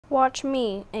Watch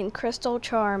me and Crystal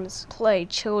Charms play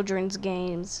children's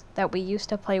games that we used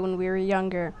to play when we were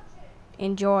younger.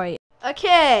 Enjoy.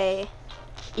 Okay.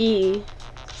 E.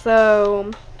 So,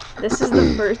 this is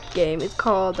the first game. It's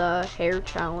called Hair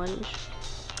Challenge.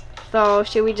 So,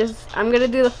 should we just... I'm gonna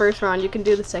do the first round. You can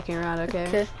do the second round, okay?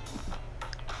 Okay.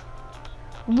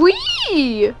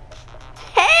 Wee!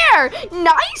 Hair!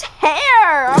 Nice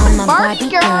hair! I'm a Barbie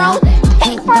girl!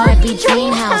 Pink Barbie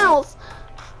dream house!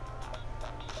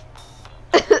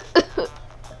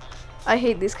 I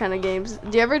hate these kind of games.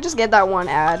 Do you ever just get that one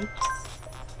ad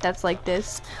that's like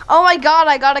this? Oh my god,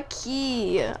 I got a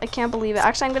key. I can't believe it.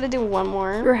 Actually, I'm gonna do one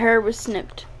more. Your hair was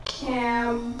snipped.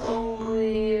 Can't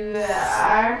believe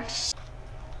it.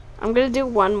 I'm gonna do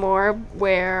one more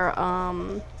where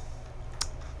I'm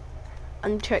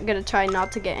gonna try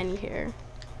not to get any hair.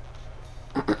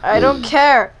 I don't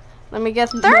care. Let me get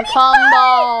 30. Become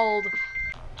bald.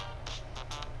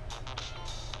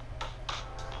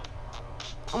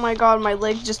 Oh my god, my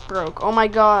leg just broke. Oh my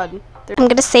god. I'm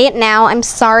gonna say it now. I'm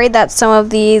sorry that some of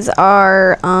these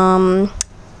are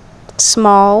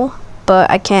small,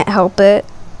 but I can't help it.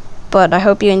 But I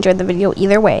hope you enjoyed the video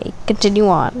either way. Continue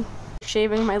on.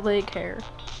 Shaving my leg hair.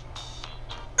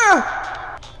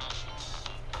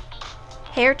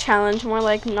 Hair challenge, more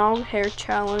like no hair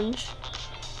challenge.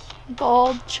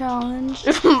 Bald challenge.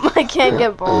 I can't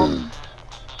get bald.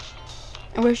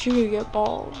 I wish you could get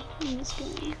bald in this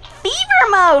game. Fever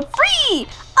mode, free!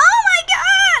 Oh my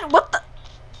god! What the?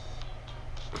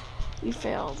 You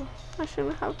failed. I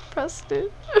shouldn't have pressed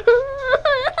it.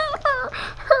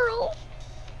 Hurl.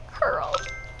 Hurl.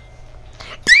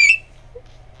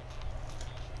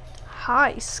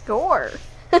 High score.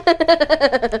 What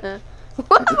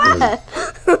was that?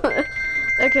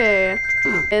 Okay,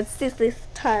 it's Sissy's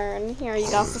turn. Here,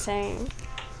 you got the same.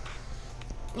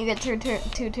 You get two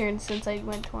turns since I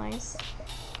went twice.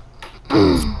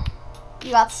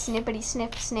 You got snippity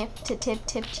snip snip to tip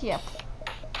tip tip.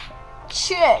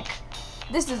 Chick!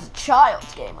 This is a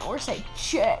child's game. I would say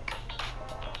chick.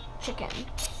 Chicken.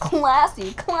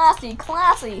 Classy, classy,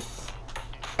 classy.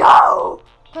 Go!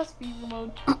 Press fever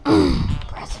mode.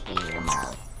 Press fever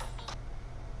mode.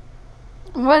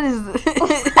 What is this?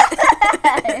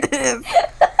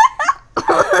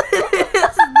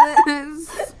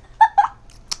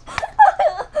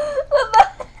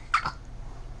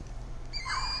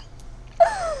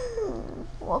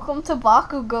 Welcome to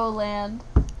Bakugo Land.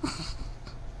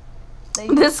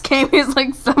 This game is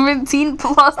like 17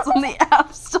 plus on the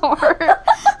App Store.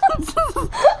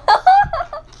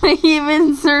 I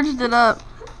even searched it up.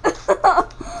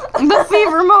 The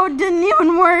fever mode didn't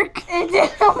even work. It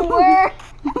didn't work.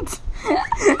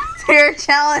 Hair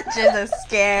challenge is a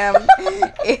scam.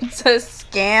 It's a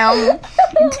scam.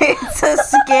 It's a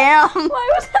scam. Why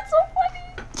was that so funny?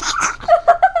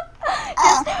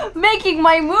 Just making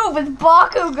my move with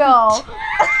Bakugo.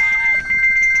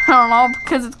 I don't know,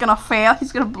 because it's gonna fail.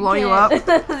 He's gonna blow you up.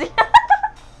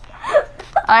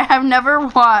 I have never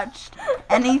watched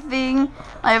anything.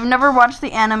 I have never watched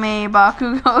the anime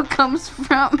Bakugo comes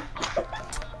from.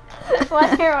 My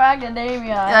Hero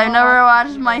Academia. I've never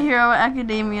watched My Hero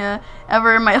Academia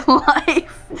ever in my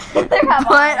life.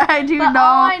 But I do know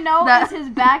all I know that is his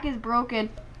back is broken.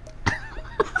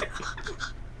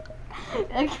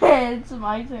 Okay, it's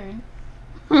my turn.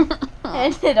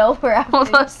 Hand it over after.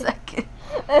 Hold on a second.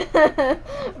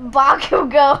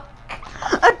 Bakugo.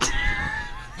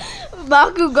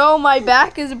 Bakugo, my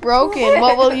back is broken.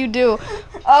 What will you do?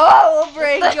 Oh, I will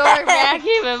break your back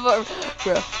even more.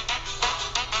 Bro.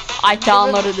 I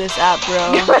downloaded this app,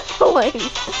 bro.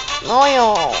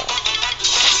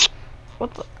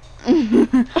 What the?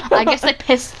 I guess they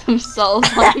pissed themselves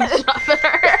on each other.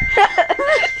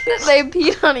 They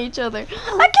peed on each other. Okay,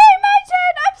 my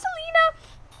turn. I'm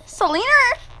Selena.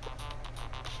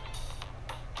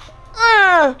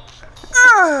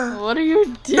 What are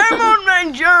you doing? I'm on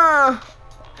my jaw.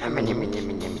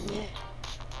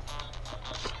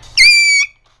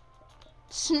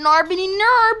 Snarbity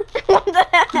nerb. What the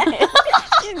heck?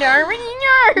 Snarbity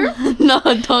nerb. No,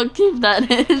 don't keep that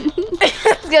in.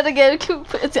 It's gonna get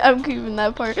I'm keeping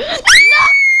that part.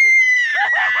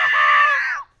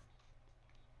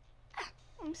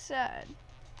 I'm sad.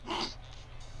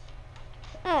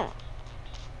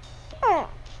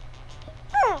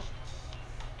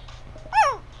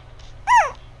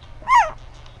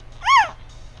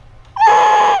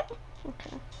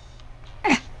 Okay.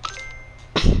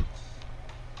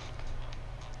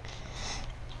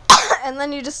 And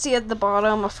then you just see at the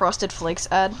bottom a Frosted Flakes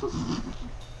ad. Oh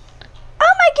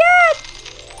my god!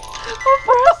 A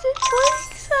Frosted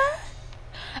Flakes ad.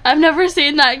 I've never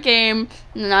seen that game.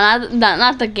 No,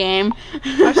 not the game.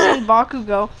 I've seen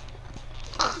Bakugo.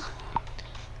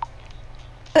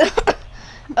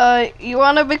 You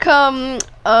want to become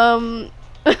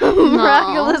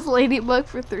Miraculous Ladybug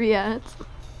for 3 ads?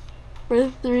 For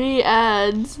 3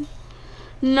 ads.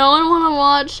 No one want to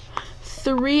watch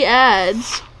 3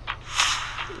 ads.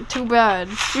 Too bad.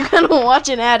 You're gonna watch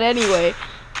an ad anyway.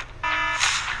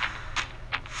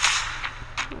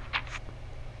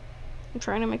 I'm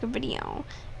trying to make a video.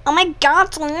 Oh my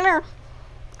god, Selena!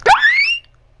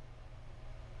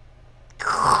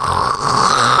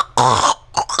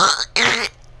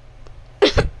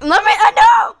 Let me, I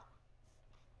know!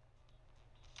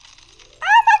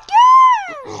 Oh my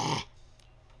god!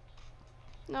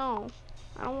 No,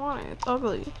 I don't want it. It's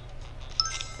ugly.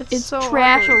 It's so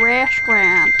trash ugly.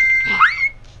 restaurant.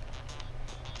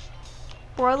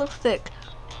 Bro, I look thick.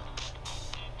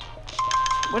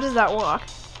 What is that walk?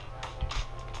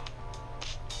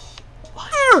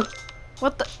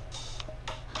 What the?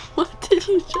 What did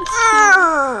you just do?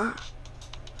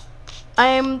 I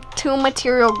am too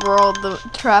material girl. The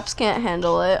traps can't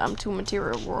handle it. I'm too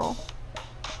material girl.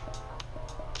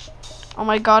 Oh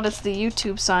my god, it's the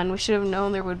YouTube sign. We should have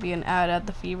known there would be an ad at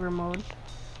the fever mode.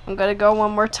 I'm gonna go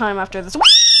one more time after this. 50!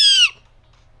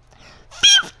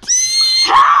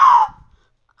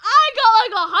 I got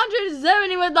like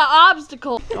 170 with the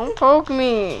obstacle. Don't poke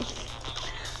me.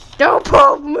 Don't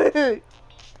poke me.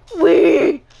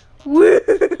 Wee.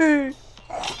 Oh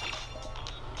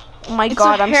my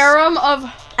god, a harem of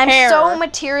I'm hair. so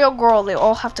material girl. They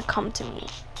all have to come to me.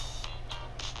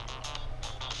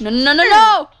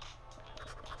 No.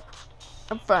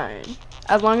 I'm fine.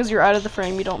 As long as you're out of the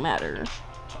frame, you don't matter.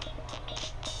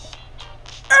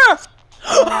 All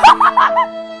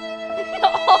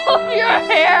of your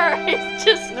hair is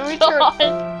just Let me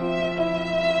gone.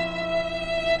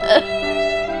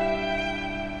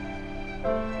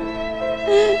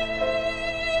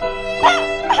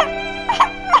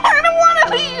 I don't want to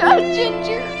be a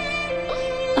ginger.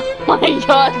 Oh my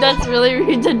god, that's really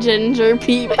rude to ginger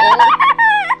people.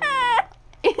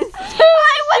 It's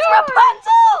I was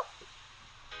Rapunzel.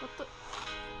 What the?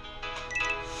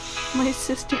 My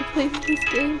sister plays this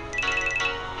game.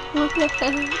 What the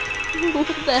heck? What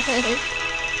the heck?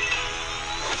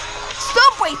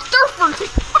 Subway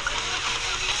Surfers.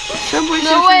 No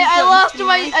way!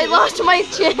 I lost my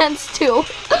chance to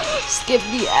skip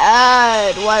the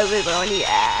ad. Why was there any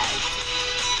ads?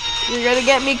 You're gonna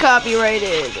get me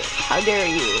copyrighted. How dare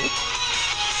you?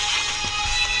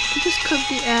 Just cut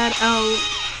the ad out.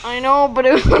 I know, but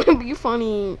it wouldn't be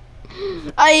funny.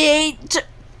 I hate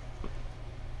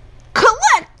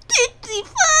collect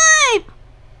 55.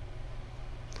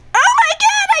 Oh my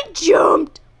god! I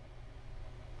jumped.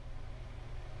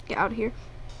 Get out of here.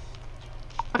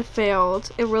 I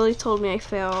failed. It really told me I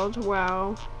failed.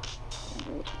 Wow.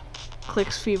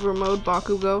 Clicks fever mode.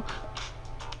 Bakugo.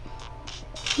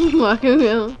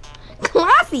 Bakugo.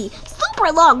 Classy.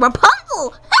 Super long.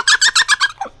 Rapunzel.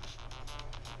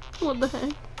 What the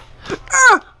heck?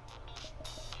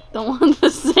 Don't want the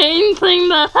same thing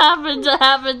that happened to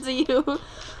happen to you.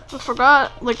 I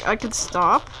forgot. Like I could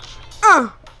stop.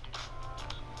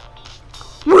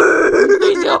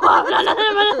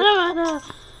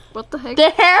 What the heck?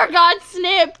 The hair got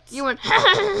snipped. You went back.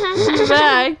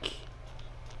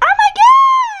 Oh my god!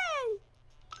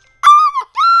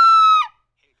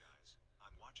 Hey guys,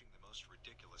 I'm watching the most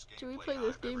ridiculous Should we gameplay play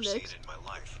this I've game ever next? seen in my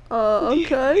life. Okay.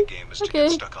 The aim of the game is to Okay.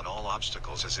 get stuck on all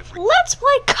obstacles as if Let's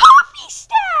play Coffee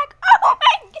Stack! Oh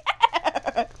my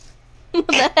god! What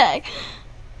the heck?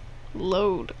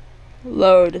 Load.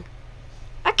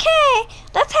 Okay,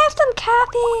 let's have some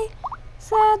coffee.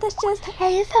 So that's just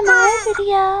ASMR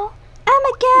video. Oh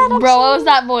my god, Bro, what was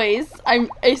that voice? I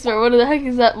swear, what the heck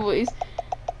is that voice?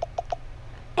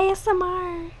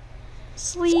 ASMR.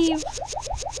 Sleeve.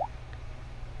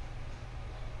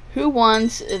 Who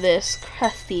wants this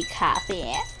crusty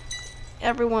coffee?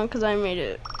 Everyone, because I made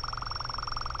it.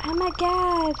 Oh my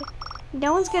god.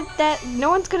 No one's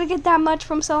gonna get that much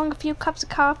from selling a few cups of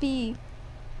coffee.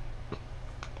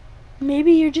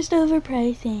 Maybe you're just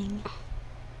overpricing.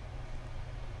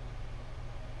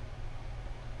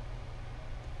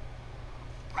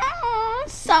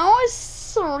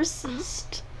 So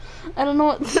racist. I don't know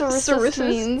what racist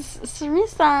means.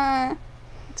 Sarissa.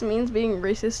 It means being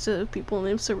racist to people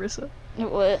named Sarissa.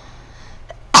 What?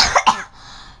 I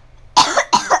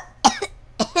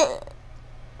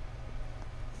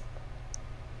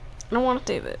don't want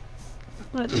to save it.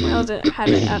 I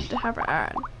had to have an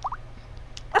ad.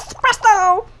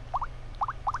 Espresso!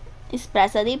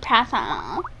 Espresso di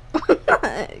prasa.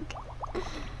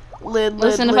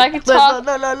 Listen, if I could talk, if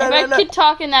I could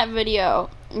talk in that video,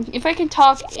 if I can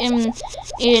talk in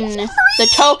the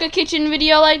Toka Kitchen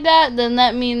video like that, then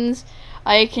that means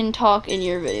I can talk in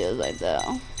your videos like that.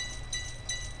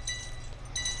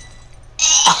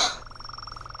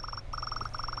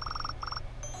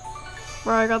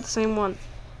 Bro, I got the same one.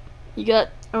 You got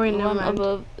Oh wait, never one mind.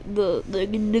 above the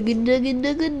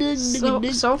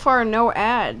So far, no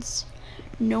ads.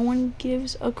 No one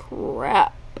gives a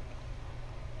crap.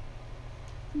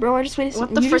 Bro, I just waited.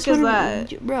 What the frick is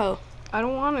that? Bro, I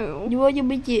don't want to. you want your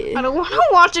bitch. I don't want to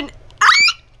watch it.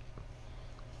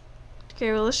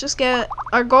 Okay, well, let's just get.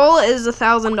 Our goal is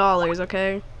 $1,000.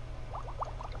 Okay.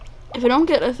 If I don't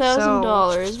get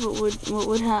 $1,000, what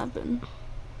would happen?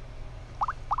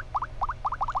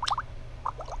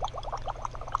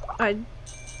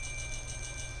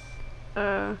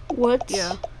 What?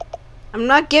 Yeah. I'm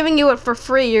not giving you it for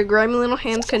free. Your grimy little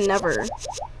hands could never.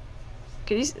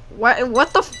 Could you? What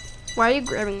the? Why are you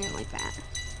grabbing it like that?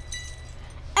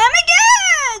 Oh my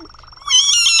god!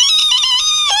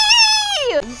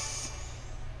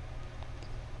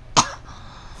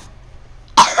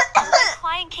 A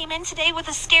client came in today with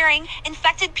a scaring,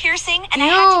 infected piercing, and I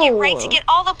had to get right to get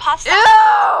all the puffs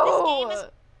out. This game Ew! is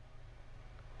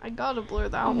I gotta blur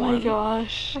that Oh one. my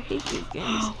gosh. I hate these games.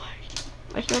 Oh my.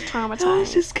 I feel That was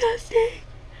traumatized. disgusting.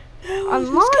 That was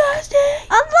Unlock- disgusting.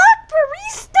 Unlock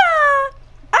barista!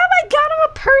 Oh my god, I'm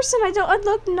a person. I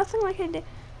look nothing like I did.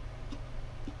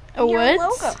 A Your what?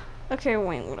 logo. Okay,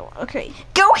 wait. Okay,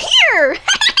 go here.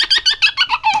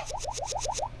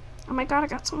 Oh my god, I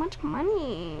got so much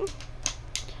money.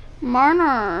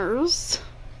 Marners.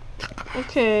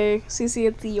 Okay, Cece,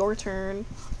 it's your turn.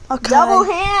 Okay. Double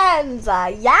hands!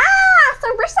 Yeah!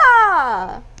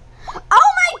 Sarissa!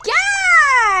 Oh my god!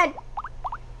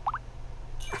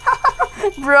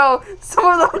 Bro, some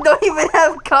of them don't even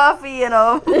have coffee in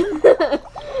them.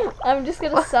 I'm just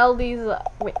gonna sell these.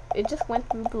 Wait, it just went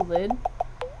through the lid?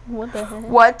 What the heck?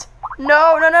 What?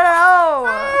 No.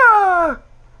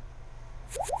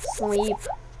 Sleep.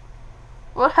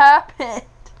 What happened?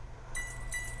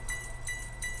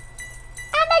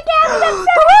 Oh my god! The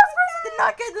last person did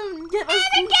not get us.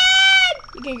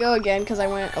 You can go again because I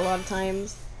went a lot of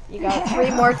times. You got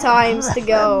 3 more times to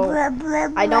go.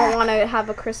 I don't want to have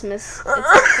a Christmas.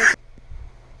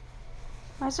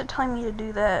 Why is it telling me to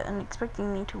do that and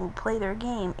expecting me to play their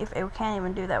game if I can't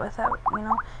even do that without, being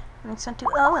sent to,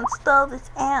 install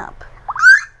this app.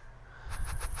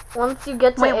 Once you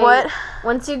get to Wait, 8, what?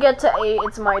 Once you get to 8,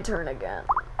 it's my turn again.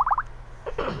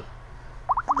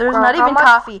 There's Bro, not how even much-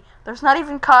 coffee. There's not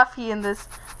even coffee in this.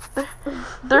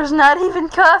 There's not even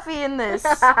coffee in this.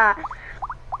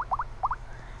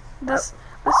 This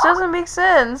doesn't make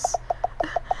sense.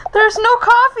 There's no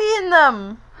coffee in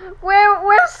them.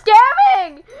 We're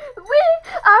scamming. We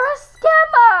are a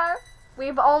scammer.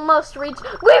 We've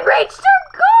reached our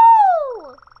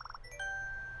goal.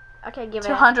 Okay, give it.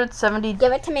 $270.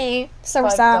 Give it to me,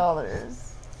 Sarissa.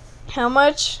 $5. How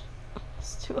much?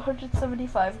 It's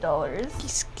 $275.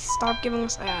 Stop giving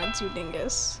us ads, you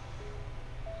dingus.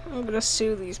 I'm gonna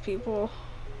sue these people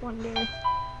one day.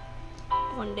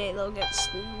 One day they'll get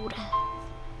sued.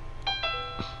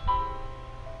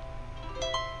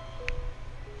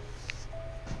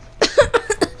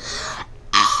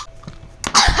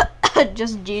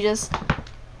 Just Jesus.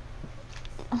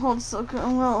 Hold so good.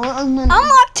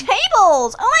 Unlock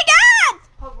tables! Oh my god!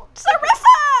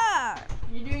 Sarissa!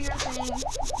 You do your thing.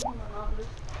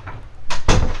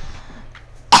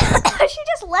 She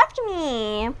just left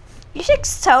me. You should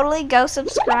totally go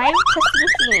subscribe to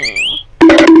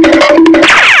Cece.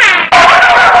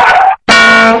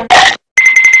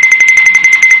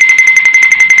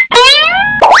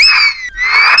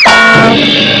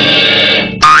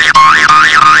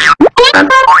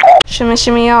 Shimmy,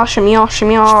 shimmy, y'all, shimmy, y'all,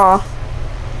 shimmy, y'all.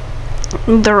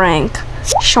 The rank.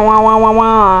 Shwa wa wa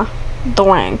wa. The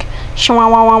rank. Shwa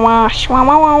wa wa wa. Shwa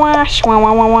wa wa wa. Shwa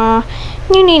wa wa wa.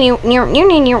 New, new, new, new, new,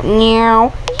 new, new,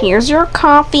 new. Here's your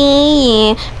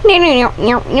coffee. New, new, new,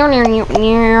 new, new, new, new,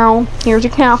 new. Here's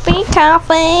your coffee,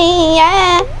 coffee.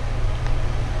 Yeah.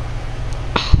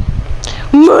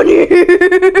 Money.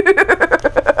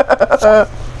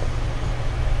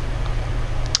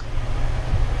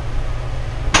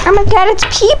 Oh my god, it's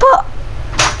people!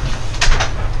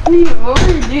 What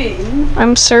are you doing?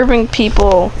 I'm serving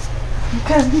people.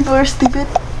 Because people are stupid.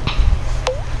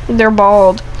 They're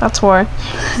bald. That's why.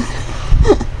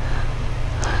 Oh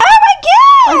my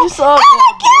god! I just saw Oh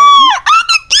my god!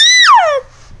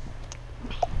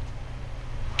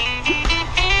 Oh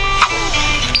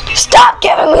my god! Stop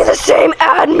giving me the same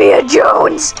ad, Mia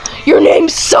Jones! Your name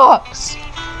sucks!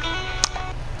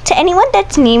 To anyone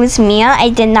that's name is Mia, I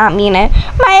did not mean it.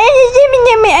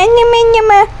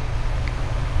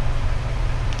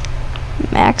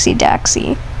 Maxi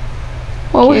Daxi.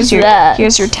 What was that?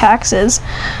 Here's your taxes.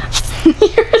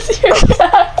 Here's your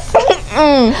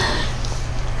taxes.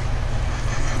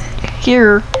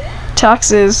 Here,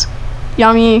 taxes.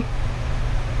 Yummy.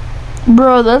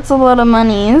 Bro, that's a lot of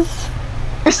monies.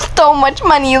 So much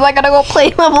money. I gotta go play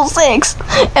level 6.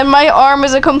 And my arm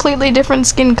is a completely different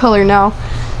skin color now.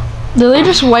 Did they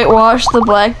just whitewash the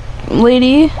black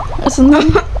lady or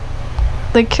something?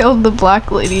 They killed the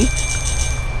black lady.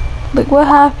 Like, what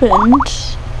happened?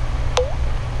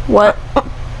 What?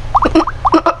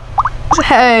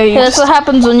 Hey, That's what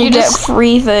happens when you get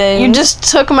free things. You just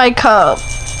took my cup.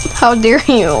 How dare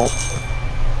you?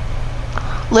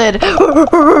 Lid.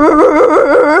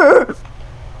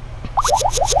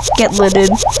 Get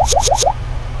lidded.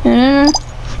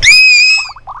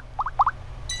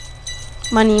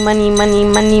 Money, money, money,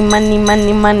 money, money,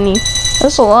 money, money.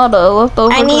 That's a lot of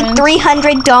leftover. I need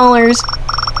 $300.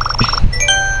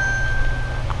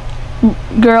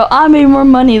 Girl, I made more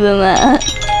money than that.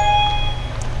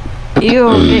 Ew,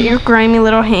 get your grimy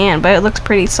little hand, but it looks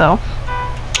pretty so.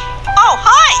 Oh,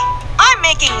 hi! I'm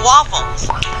making waffles.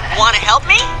 Want to help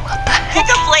me? Pick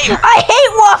a flavor. I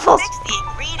hate waffles! Mix the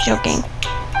ingredients. Joking.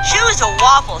 Choose a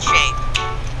waffle shape.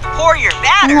 Pour your I'm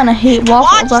batter. gonna hate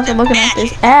waffles after looking at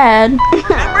this ad.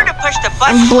 Remember to push the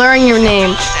button. I'm blurring your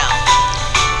name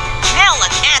Now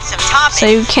let's add some toppings. so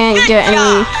you can't Good get any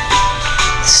job.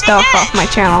 stuff off my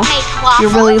channel. Make waffles,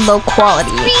 You're really low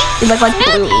quality. You look like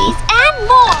Bluey. smoothies, and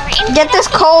more. in Get this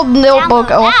cold notebook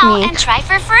Download off now me. and try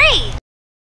for free.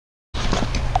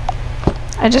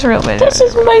 I just realized. This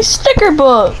is my sticker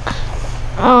book.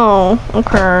 Oh,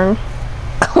 okay.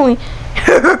 Play!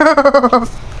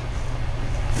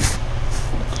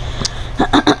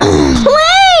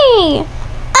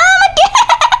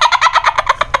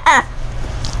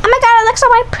 Oh my god, it looks so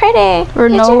pretty. We're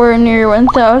nowhere near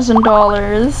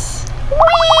 $1,000.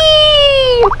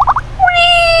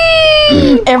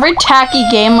 Whee! Every tacky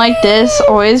game like this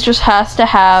always just has to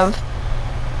have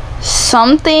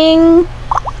something,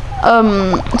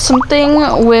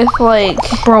 something with like.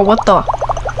 Bro, what the?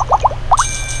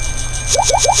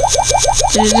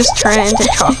 Did it just turn into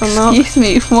chocolate milk? Excuse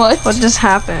me, what? What just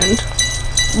happened?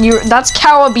 That's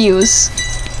cow abuse.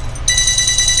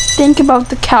 Think about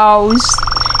the cows.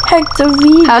 Heck, the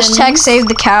vegans. Hashtag save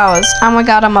the cows. Oh my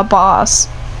god, I'm a boss.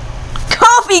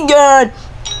 Coffee god!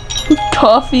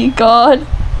 Coffee god.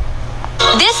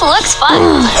 This looks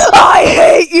fun. I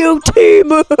hate you,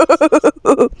 Timu!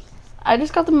 I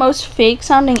just got the most fake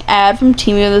sounding ad from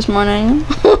Temu this morning.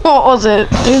 What was it?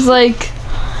 It was like,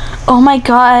 oh my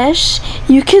gosh,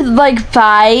 you could like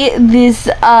buy this,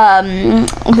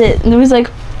 it was like,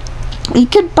 you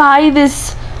could buy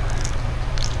this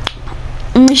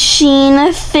machine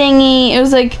thingy. It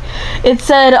was like, it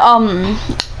said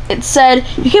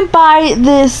you can buy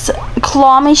this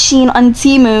claw machine on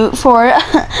Temu for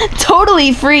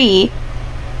totally free.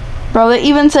 Bro, they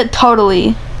even said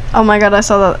totally. Oh my god, I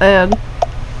saw that ad.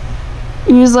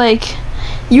 He was like,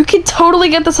 you could totally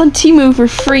get this on Temu for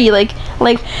free. Like,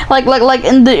 and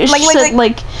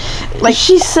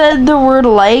she said the word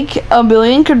like a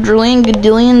billion, quadrillion,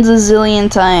 gadillion, zillion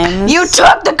times. You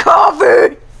took the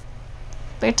coffee!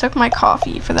 They took my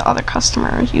coffee for the other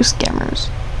customers, you scammers.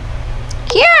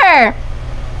 Here!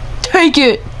 Take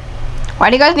it! Why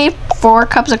do you guys need 4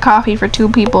 cups of coffee for 2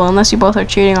 people unless you both are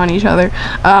cheating on each other?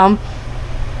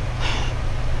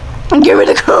 Give me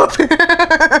the coffee!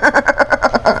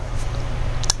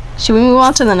 Should we move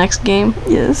on to the next game?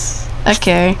 Yes.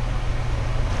 Okay.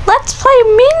 Let's play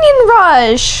Minion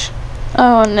Rush!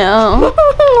 Oh no.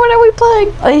 What are we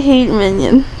playing? I hate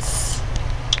minions.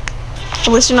 At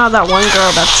least you're not that one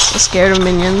girl that's scared of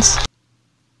minions.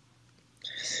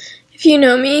 If you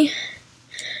know me,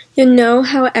 you'll know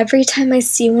how every time I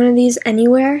see one of these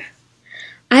anywhere,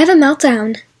 I have a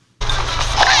meltdown.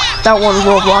 That one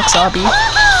Roblox obby.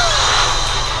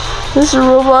 This is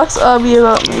Roblox obby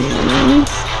about minions.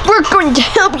 We're going to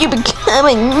help you become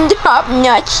a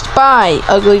top-notch spy,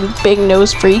 ugly big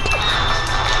nose freak.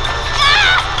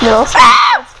 No.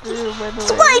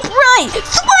 Swipe right!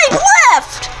 Swipe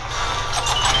left!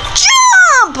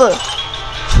 Jump!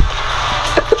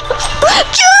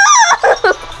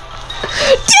 Jump!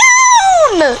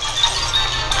 Down!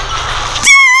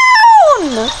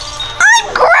 Down! I'm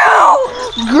Growl!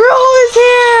 Growl is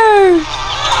here!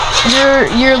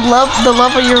 The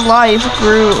love of your life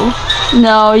grew.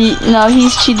 No,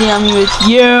 he's cheating on me with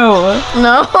you.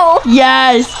 No.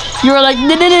 Yes. You were like,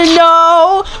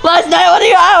 no. Last night when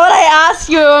I asked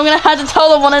you, I'm gonna have to tell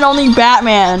the one and only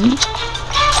Batman.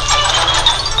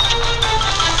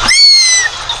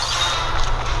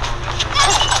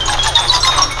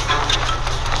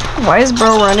 Why is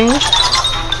bro running?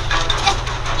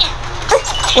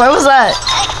 What was that?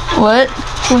 What?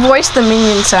 Who voiced the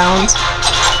minion sounds?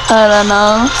 I don't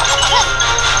know.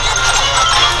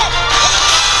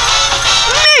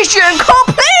 Mission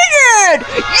completed!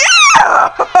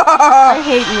 Yeah! I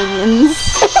hate minions.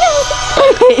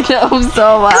 I hate them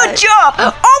so much. Good job!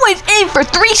 Always aim for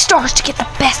 3 stars to get the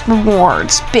best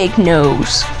rewards. Big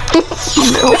nose.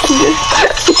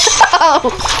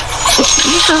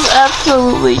 This is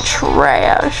absolutely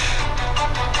trash.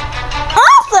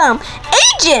 Awesome!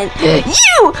 Agent,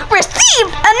 you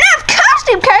received enough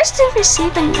costume cards to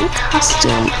receive a new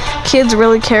costume. Kids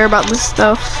really care about this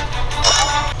stuff.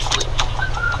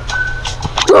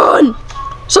 Run!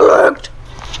 Select!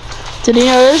 Did you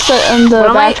notice that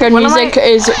the background music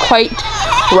is quite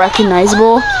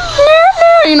recognizable?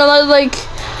 You know, that like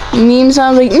meme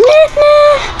sounds like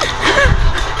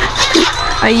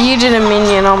I yeeted a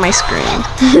minion on my screen.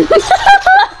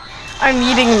 I'm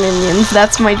eating minions.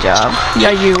 That's my job.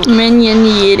 Yeah, you. minion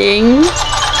eating.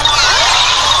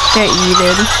 Get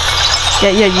yeeted.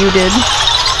 Yeah, you did.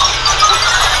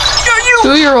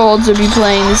 2-year-olds would be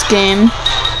playing this game.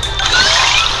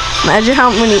 Imagine how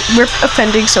many we're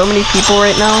offending so many people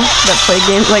right now that play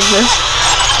games like this.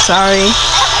 Sorry,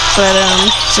 but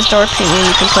it's just our opinion.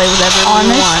 You can play with everyone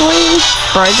you want. Honestly,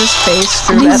 Bro, I just phased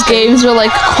through these that games are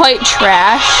like quite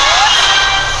trash.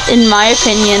 In my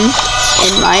opinion.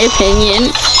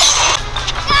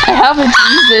 I have a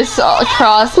Jesus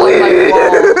cross on my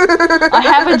wall. I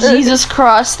have a Jesus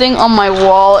cross thing on my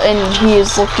wall, and he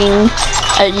is looking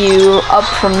at you up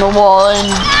from the wall, and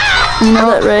you know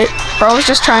that, right? Bro was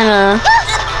just trying to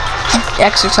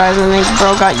exercise, and then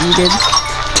bro got yeeted.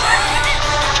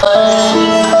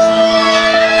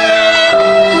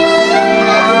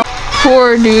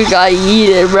 Poor dude got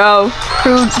yeeted, bro.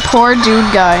 Poor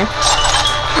dude guy.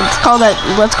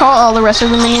 Let's call all the rest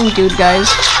of the minion dude guys.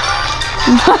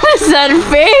 What is that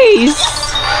face?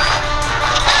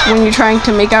 When you're trying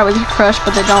to make out with your crush,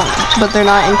 but they're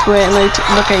not into it, and they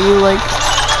look at you like,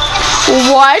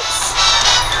 What?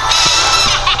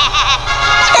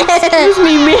 Excuse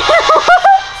me, man.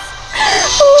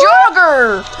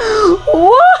 Jogger!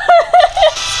 What?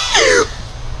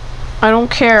 I don't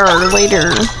care.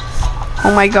 Later.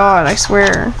 Oh my god! I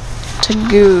swear to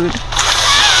good.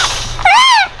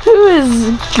 Who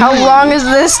is? How long is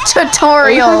this Are you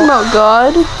tutorial? talking about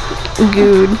God?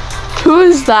 Good. Who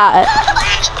is that?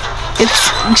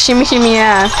 It's shimmy shimmy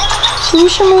yeah. Shimmy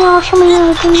shimmy yeah, shimmy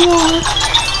yeah, shimmy yeah.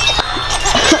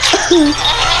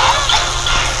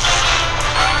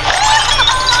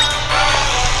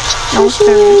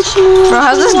 Bro,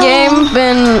 has this game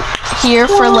been here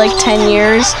for like 10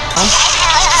 years?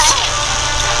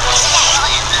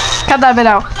 Cut that bit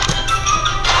out.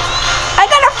 I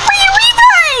got a free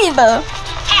revive!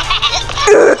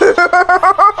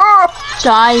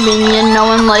 Die, minion. No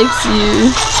one likes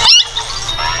you.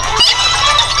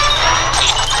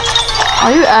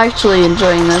 Are you actually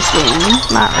enjoying this game?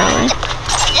 Not really.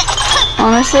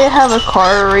 Honestly, I have a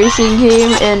car racing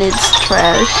game and it's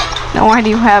trash. No, why do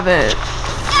you have it?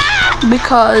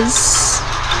 Because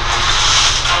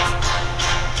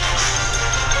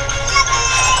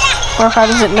Or how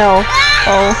does it know?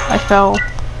 Oh, I fell.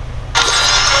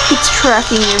 it's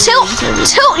tracking your moves every-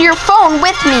 Tilt your phone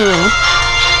with me!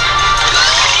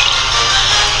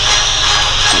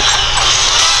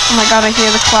 Oh my god, I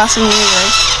hear the classic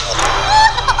music.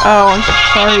 Oh, I'm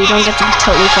sorry, you don't get to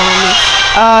tilt your phone with me.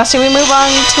 So we move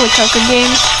on to a Toka game?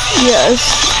 Yes.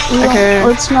 Okay.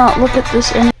 Let's not look at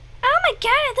this any- Oh my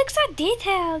god, it looks so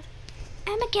detailed.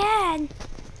 Oh my god.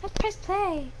 Let's press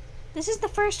play. This is the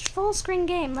first full screen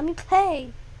game. Let me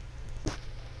play.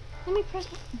 Let me press.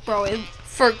 Bro, it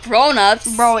for grown-ups.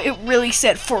 really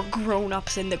said for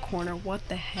grown-ups in the corner. What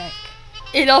the heck?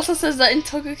 It also says that in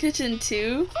Toka Kitchen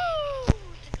too.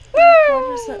 What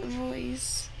was that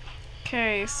voice?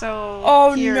 Okay, so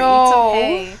Oh, here, no. eat some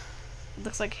hay. It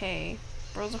looks like hay.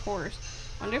 Bro's a horse.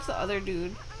 Wonder if the other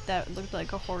dude that looked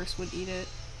like a horse would eat it.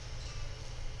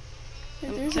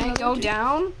 There's Can I another go dude.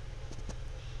 down?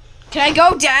 Can I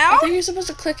go down? I think you're supposed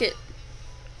to click it.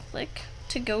 Click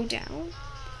to go down.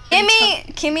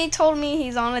 Kimmy told me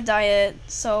he's on a diet,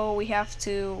 so we have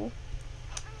to.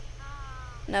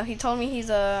 No, he told me he's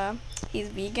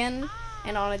vegan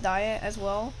and on a diet as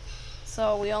well.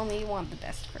 So we only want the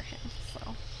best for him.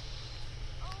 So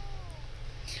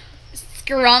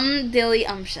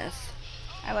Scrumdiddlyumptious.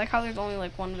 I like how there's only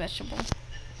like one vegetable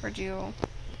for Geo.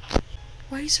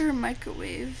 Why is there a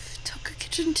microwave? Toka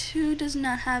Kitchen 2 does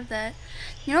not have that.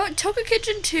 You know what? Toka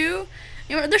Kitchen 2? You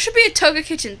know what? There should be a Toka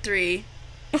Kitchen 3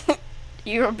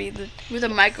 You'll be the. with a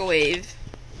microwave.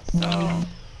 So.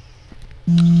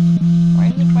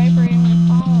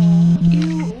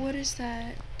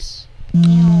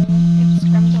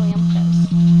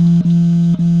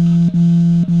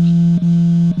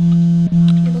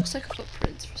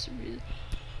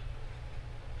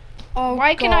 Oh,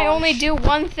 Why can I only do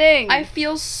one thing? I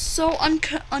feel so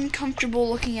uncomfortable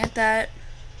looking at that.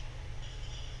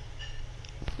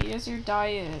 Here's your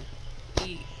diet.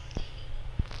 Eat.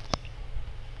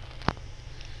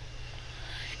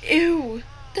 Ew,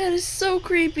 that is so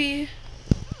creepy.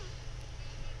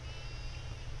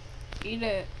 Eat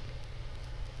it.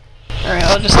 Alright,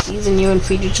 I'll just season you and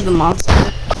feed you to the monster.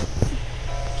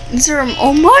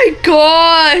 Oh my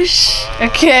gosh!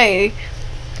 Okay.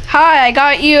 Hi, I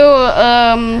got you,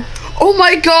 Oh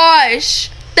my gosh!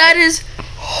 That is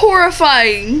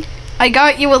horrifying! I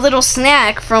got you a little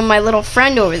snack from my little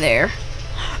friend over there.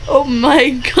 Oh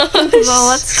my gosh! So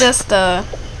let's just,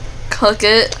 cook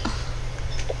it.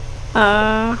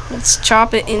 let's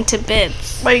chop it into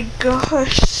bits. My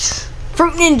gosh.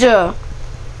 Fruit Ninja!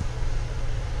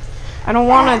 I don't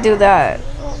want to do that.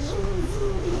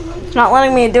 It's not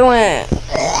letting me do it.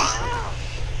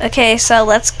 Okay, so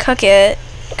let's cook it,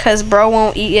 because bro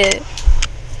won't eat it.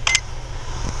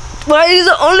 Why is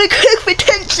it only cook for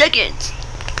 10 seconds?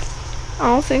 I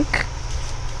don't think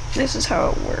this is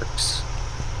how it works.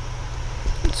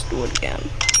 Let's do it again.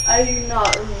 I do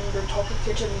not remember Toka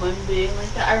Kitchen 1 being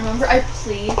like that. I remember I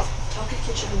played Toka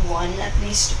Kitchen 1 at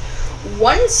least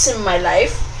once in my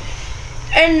life,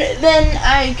 and then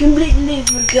I completely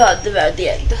forgot about the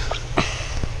end.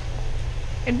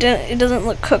 It doesn't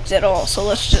look cooked at all, so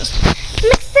let's just...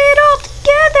 Mix it all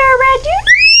together, Reggie.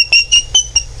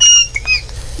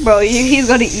 Bro, he's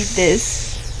gonna eat this.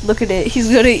 Look at it.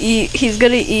 He's gonna eat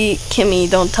Kimmy.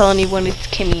 Don't tell anyone it's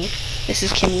Kimmy. This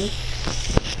is Kimmy.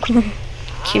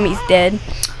 Kimmy's dead.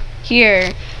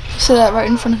 Here. Say that right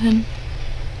in front of him.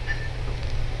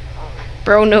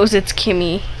 Bro knows it's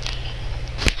Kimmy.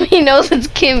 He knows it's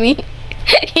Kimmy.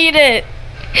 Eat it.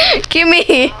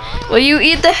 Kimmy, will you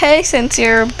eat the hay since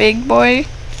you're a big boy?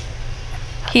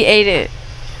 He ate it.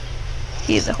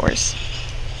 He's a horse.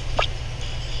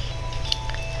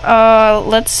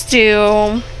 Let's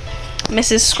do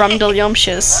Mrs.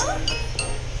 Scrumdiddlyumptious.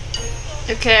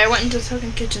 Okay, I went into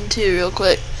Toka Kitchen 2 real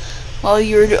quick. While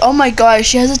you were oh my gosh,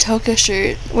 she has a Toka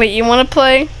shirt. Wait, you want to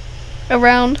play a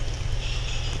round?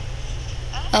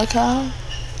 Okay.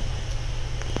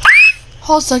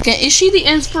 Hold a second. Is she the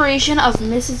inspiration of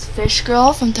Mrs. Fish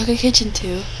Girl from Toka Kitchen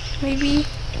 2? Maybe.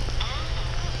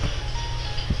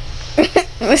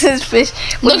 Mrs. Fish.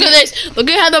 Look at this. Look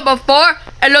at the before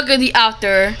and look at the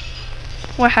after.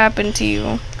 What happened to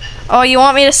you? Oh, you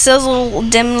want me to sizzle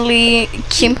dimly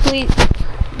complete?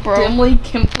 Bro. Dimly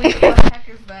complete. What the heck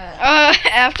is that?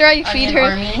 After I feed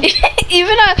her,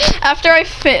 even after I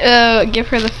give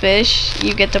her the fish,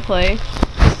 you get to play.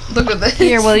 Look at this.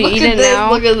 Here, will you eat it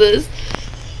now? Look at this.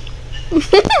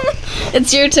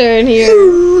 It's your turn here.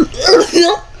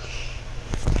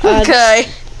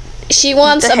 Okay. She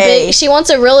wants The a hay. big. She wants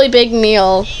a really big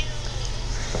meal.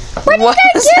 What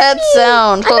does that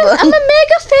sound? Hold on. I'm a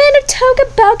mega fan of Toga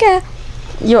Boga.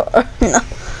 No.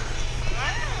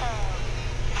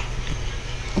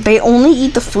 They only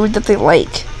eat the food that they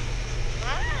like.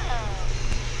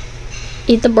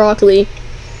 Eat the broccoli.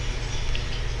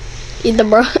 Eat the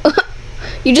bro.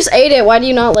 You just ate it. Why do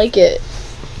you not like it?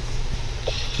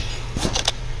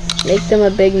 Make them a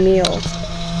big meal.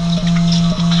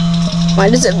 Why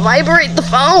does it vibrate the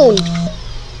phone?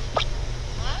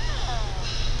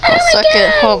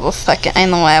 Hold a second. I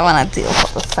know what I want to do.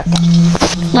 Hold a second.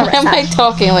 Why am I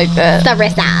talking like that?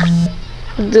 Sarissa.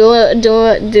 Do a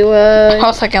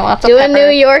Hold a second. Lots of do a pepper. New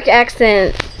York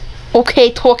accent.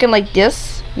 Okay, talking like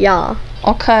this. Yeah.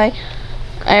 Okay.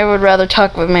 I would rather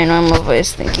talk with my normal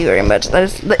voice. Thank you very much.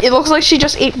 It looks like she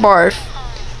just ate barf.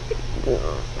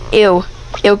 Ew.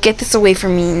 Ew, get this away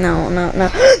from me. No.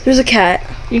 There's a cat.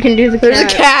 You can do the cat. There's a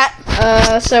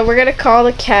cat. So we're gonna call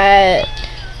the cat,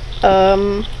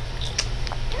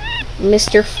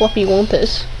 Mr. Fluffy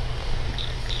Wumpus.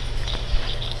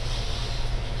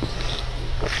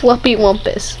 Fluffy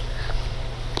Wumpus.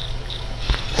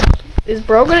 Is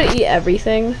bro gonna eat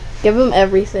everything? Give him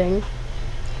everything.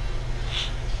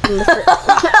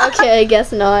 Okay, I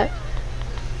guess not.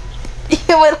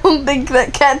 Ew, I don't think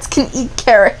that cats can eat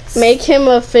carrots. Make him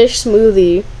a fish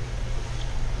smoothie.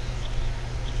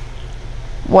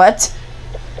 What?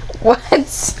 What?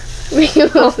 Make him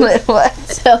a What?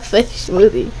 fish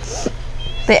smoothie.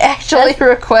 They actually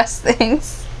request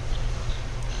things.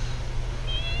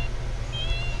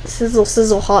 Sizzle,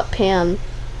 sizzle, hot pan.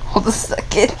 Hold a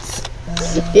second.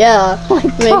 Yeah.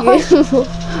 Make him,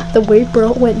 the way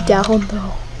bro went down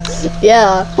though.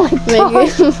 Yeah.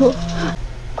 Make him,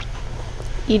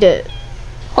 eat it.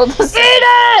 Hold a second. Eat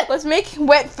it! Let's make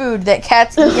wet food that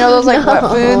cats eat. You know those like wet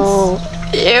foods?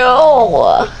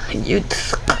 Ew. You.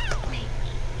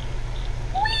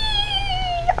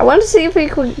 I want to see if he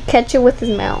could catch it with his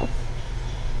mouth.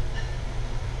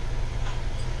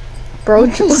 Bro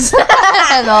juice.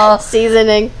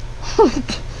 Seasoning.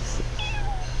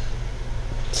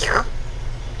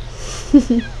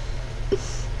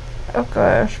 Oh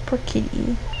gosh, poor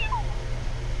kitty.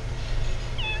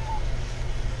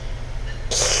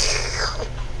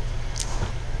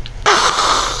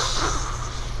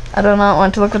 I do not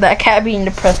want to look at that cat being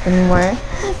depressed anymore.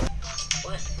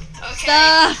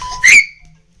 Stop.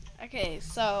 Okay,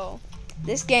 so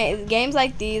games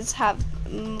like these have a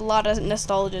lot of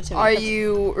nostalgia to me. Are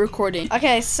you recording?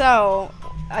 Okay, so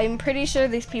I'm pretty sure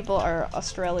these people are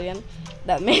Australian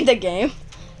that made the game.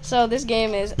 So this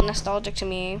game is nostalgic to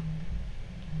me.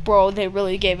 Bro, they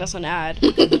really gave us an ad.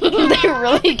 They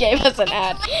really gave us an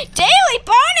ad. Daily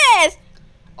bonus!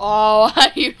 Oh,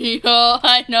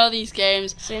 I know these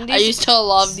games. I used to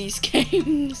love these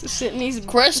games. Sydney's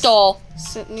Crystal.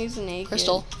 Sydney's naked.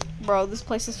 Crystal. Bro, this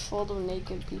place is full of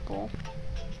naked people.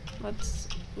 Let's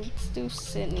do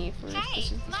Sydney first.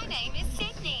 Hey, my name is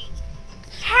Sydney.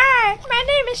 Hi, my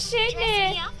name is Dress me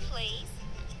Sydney. up, please.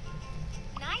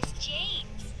 Nice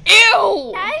jeans.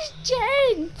 Ew! Nice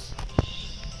jeans.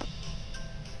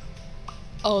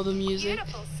 Oh, the music.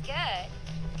 Beautiful skirt.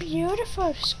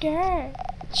 Beautiful skirt.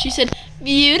 She said,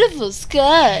 beautiful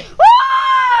skirt.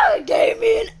 Gave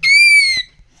me an.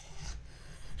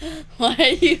 Why are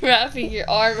you wrapping your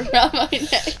arm around my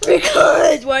neck?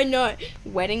 Because why not?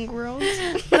 Wedding girls?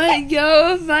 Let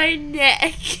go of my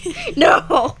neck.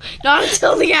 No, not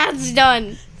until the ad's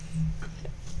done.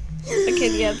 Okay,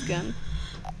 the ad's done.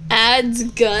 Ad's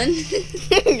gun.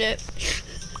 Yes.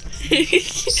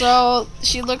 So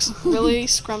she looks really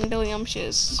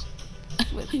scrumdiddlyumptious.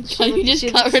 You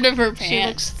just got rid of her pants. She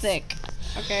looks thick.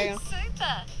 Okay.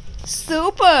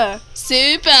 Super.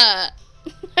 Super.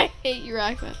 I hate your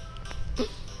accent.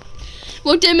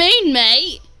 What do you mean,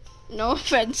 mate? No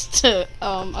offense to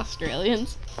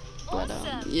Australians, but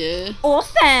Awesome. Yeah.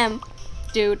 awesome,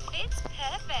 dude. It's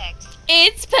perfect.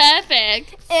 It's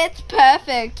perfect. It's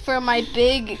perfect for my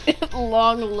big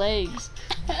long legs.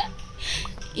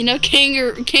 You know,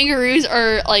 kangaroos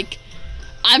are like,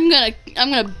 I'm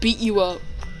gonna beat you up.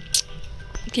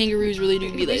 Kangaroos really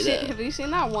do be like that. Have you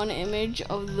seen that one image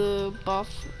of the buff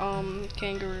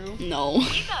kangaroo? No.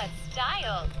 You got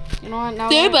style. You know what?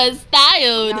 Super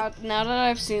styled. Now that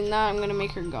I've seen that, I'm gonna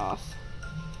make her goth.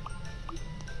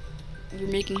 You're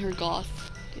making her goth.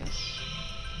 Yes.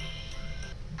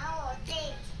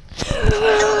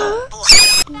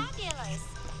 Fabulous.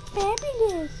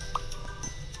 Fabulous.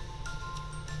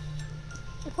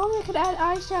 If only I could add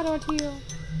eyeshadow to you.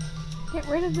 Get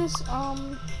rid of this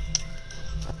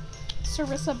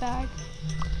Sarissa bag.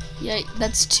 Yeah,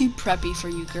 that's too preppy for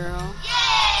you, girl.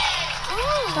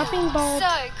 Stop being bald.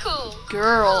 So cool.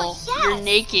 Girl, Oh, yes. you're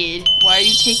naked. Why are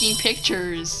you taking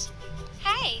pictures?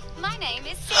 Hey, my name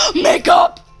is Sydney.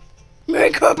 Makeup!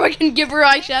 Makeup! I can give her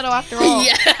eyeshadow after all.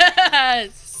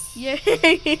 Yes. Yes!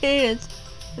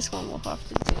 This one will have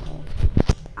to do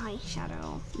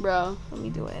eyeshadow. Bro, Let me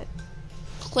do it.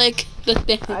 click the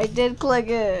thing. I did click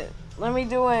it. Let me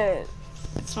do it.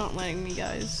 It's not letting me,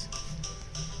 guys.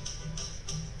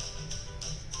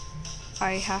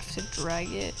 I have to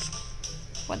drag it.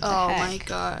 What the Oh heck? my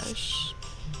gosh.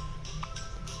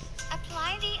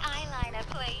 Apply the eyeliner,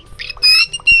 please.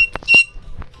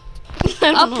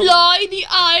 Apply the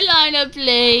eyeliner,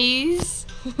 please.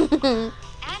 And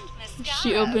mascara.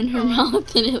 She opened her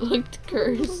mouth and it looked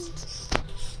cursed.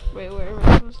 Wait, where am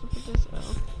I supposed to put this?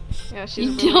 Oh. Yeah, she's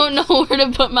You really- don't know where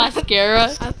to put mascara?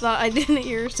 I thought I didn't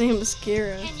hear her say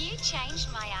mascara. Can you change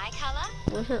my eye color?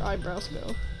 Where'd her eyebrows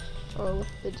go? Oh,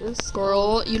 they just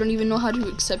Girl, you don't even know how to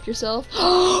accept yourself.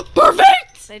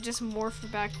 Perfect! They just morphed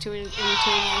back to into existence.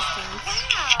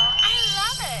 Wow, I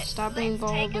love it. Stop being Let's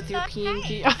bold take with a your photo.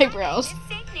 PNG eyebrows.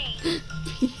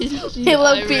 It's Sydney. They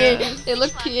look Eyebrows. they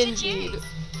look Which one to PNG'd.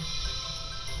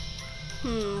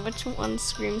 Which one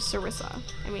screams Sarissa?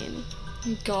 I mean,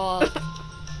 God.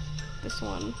 this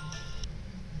one.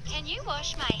 Can you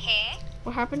wash my hair?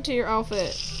 What happened to your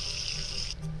outfit?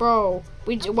 Bro,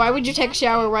 why would you take a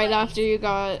shower right after you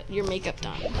got your makeup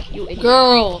done? You idiot.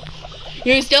 Girl,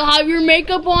 you still have your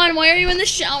makeup on. Why are you in the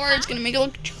shower? It's gonna make it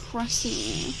look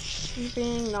trusty. You're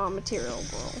being not material,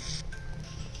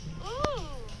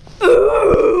 Ooh.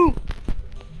 Ooh!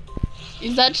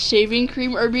 Is that shaving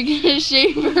cream? Are we gonna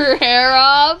shave her hair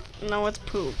off? No, it's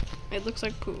poop. It looks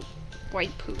like poop.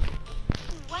 White poop.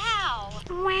 Wow.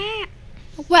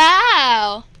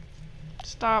 Wow.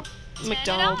 Stop, Turn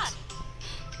McDonald's. it on.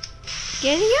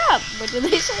 Get it up! What did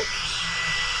they say?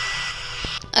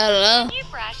 I don't know. Can you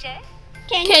brush it?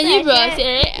 Can you brush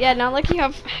it? Yeah, not like you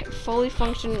have fully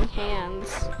functioning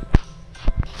hands.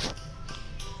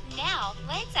 Now,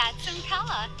 let's add some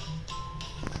color.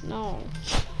 No.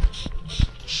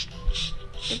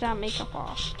 Get that makeup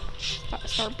off.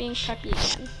 Start being preppy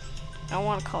again. I don't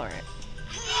want to color it.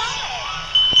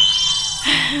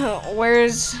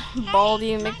 Where's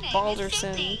Baldy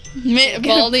McBalderson?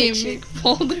 Baldy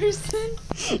McBalderson?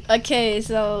 Okay,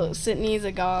 so Sydney's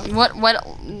a goth. What?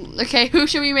 Okay, who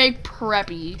should we make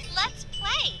preppy? Let's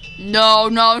play. No,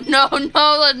 let's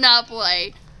not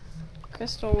play.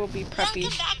 Crystal will be preppy.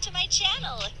 Welcome back to my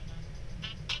channel.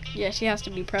 Yeah, she has to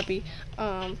be preppy.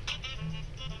 My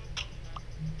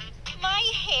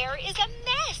hair is a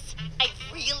mess. I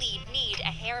really need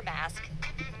a hair mask.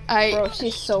 Bro,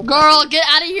 she's so Girl, get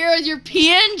out of here with your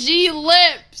PNG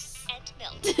lips. And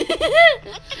milk.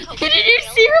 Did you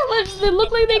see her lips? They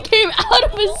look like they came out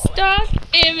of a stock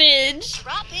image.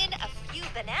 Drop in a few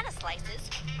banana slices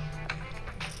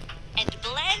and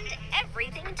blend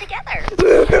everything together.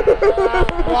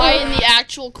 Why in the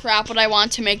actual crap would I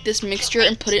want to make this mixture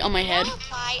and put it on my head? Now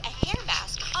apply a hair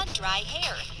mask on dry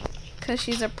hair. Because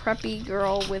she's a preppy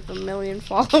girl with 1 million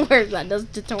followers that does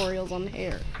tutorials on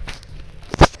hair.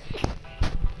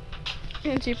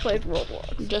 And she plays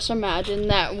Roblox. Just imagine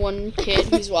that one kid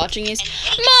who's watching is,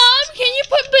 Mom, can you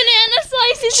put banana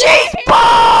slices in my hair?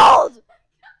 Bald!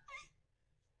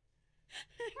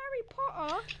 Harry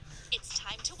Potter. It's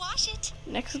time to wash it.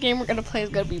 Next game we're gonna play is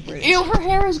gonna be British. Ew, her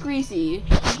hair is greasy.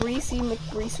 Greasy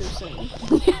McGreaserson.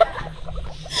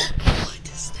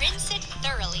 Rinse it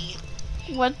thoroughly.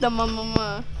 What the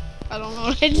mama? I don't know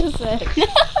what I just said.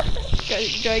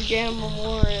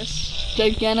 Gigantomoris.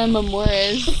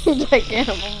 Gigantomoris.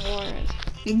 Gigantomoris.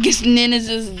 Guess Nina's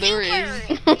is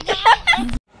Doris.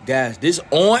 Guys, this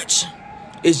orange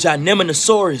is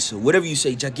Gigantosaurus, or whatever you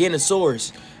say,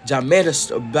 Gigantosaurus.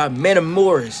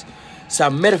 Gigantomoris.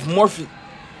 Metamorphic.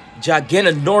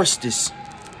 Gigantanorstis.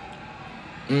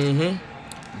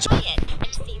 Try it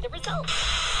and see the results.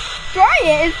 Try it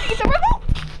and see the result.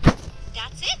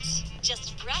 That's it.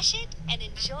 Just brush it and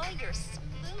enjoy your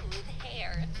smooth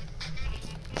hair.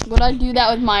 Would I do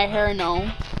that with my hair?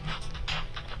 No.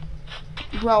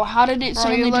 Bro, how did it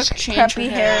suddenly just change her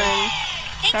hair?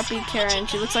 Preppy Karen.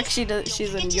 She looks like she's a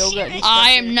yoga instructor.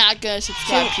 I am not gonna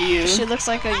subscribe to you. She looks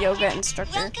like a yoga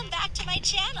instructor. Welcome back to my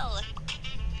channel.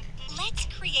 Let's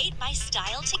create my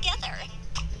style together.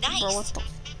 Nice. Bro, what the?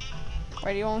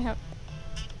 Why do you only have?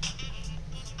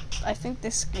 I think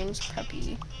this screams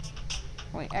preppy.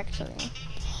 Wait, actually.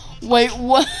 Wait,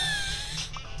 what?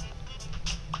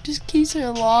 Just keeps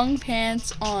her long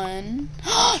pants on.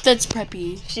 That's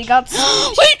preppy. She got.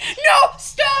 Wait, no!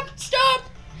 Stop!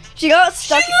 She got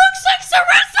stuck. She looks like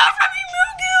Sarissa from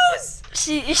Emugus!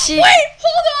 She. Wait,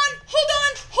 hold on!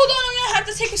 I'm gonna have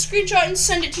to take a screenshot and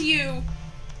send it to you.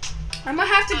 I'm gonna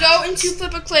have to go into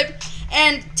Flip a Clip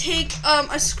and take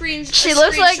a screenshot. She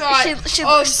looks like she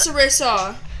of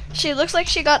Sarissa. She looks like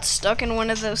she got stuck in one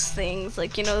of those things,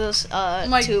 like you know those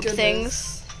tube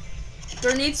things.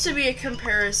 There needs to be a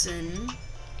comparison.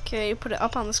 Okay, put it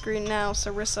up on the screen now.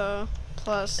 Sarissa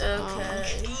plus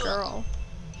girl.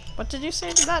 What did you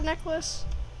say to that necklace?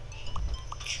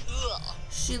 Cool.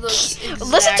 She looks exactly.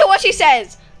 Listen to what she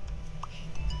says.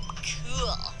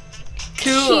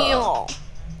 Cool.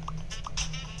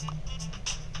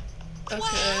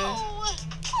 Okay. Wow.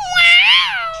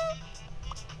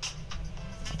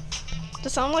 Does it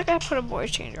sound like I put a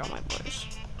voice changer on my voice?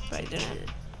 But I didn't.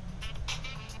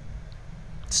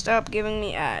 Stop giving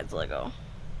me ads, Lego.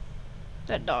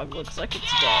 That dog looks like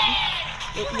it's dead.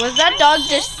 Was that dog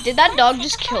just? Did that dog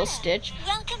just kill Stitch?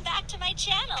 Welcome back to my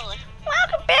channel.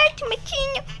 Welcome back to my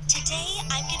channel. Today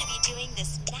I'm going to be doing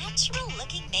this natural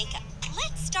looking makeup.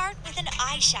 Let's start with an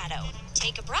eyeshadow.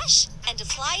 Take a brush and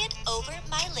apply it over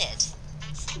my lid.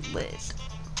 Lid.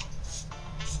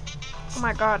 Oh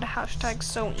my god, hashtag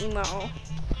so emo.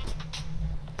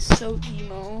 So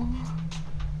emo.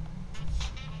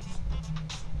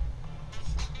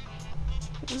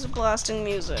 This is blasting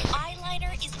music.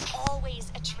 Eyeliner is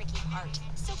always a tricky part,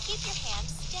 so keep your hand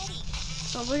steady.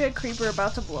 Sounds like a creeper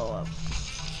about to blow up.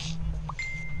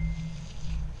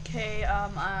 Okay,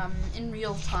 in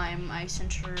real time, I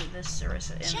sent her this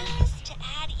Sarissa image. Just to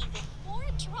add even more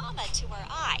drama to our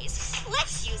eyes,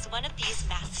 let's use one of these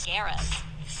mascaras.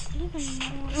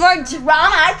 More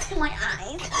drama to my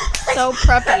eyes. So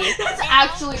preppy.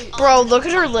 Actually, Bro, look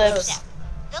at her lips.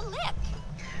 The lip.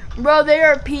 bro, they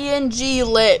are PNG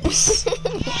lips.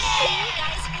 Thank you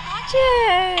guys for watching.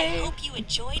 I hope you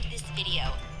enjoyed this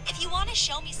video. If you want to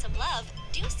show me some love,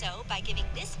 do so by giving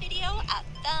this video a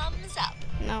thumbs up.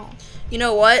 No. You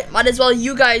know what? Might as well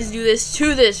you guys do this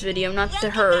to this video, not to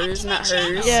hers, not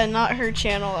hers. Yeah, not her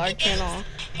channel, our channel.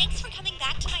 Thanks for coming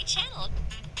back to my channel.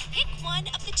 Pick one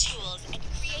of the tools and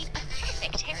create a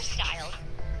perfect hairstyle.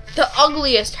 The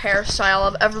ugliest hairstyle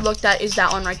I've ever looked at is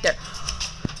that one right there.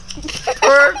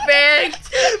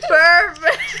 Perfect!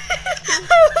 Perfect!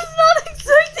 I was not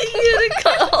expecting you to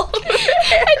go.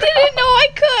 I didn't know I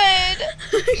could.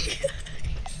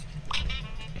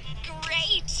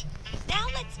 Great! Now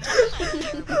let's do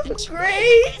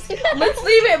Great! Let's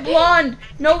leave it blonde.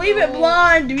 No, leave it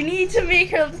blonde. We need to make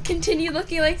her continue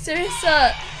looking like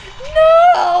Sarissa.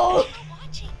 No!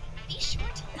 watching. Be sure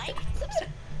to like and subscribe.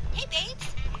 Hey babes,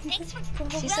 thanks for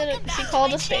She said welcome it- back she to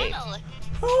called my us babes. channel.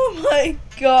 Oh my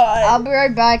god. I'll be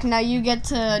right back. Now you get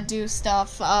to do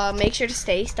stuff. Make sure to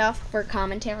stay stuff for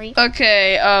commentary.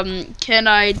 Okay, can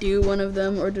I do one of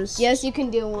them or just... Yes, you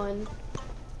can do one.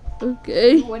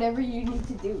 Okay. Whatever you need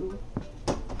to do.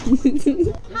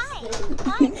 Hi,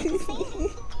 I'm Sadie.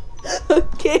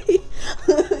 Okay.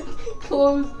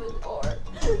 Close the door.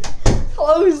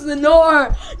 Close the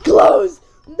door. Close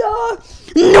the door.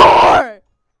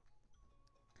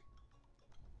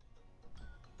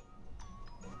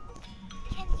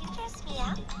 Can you dress me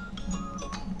up?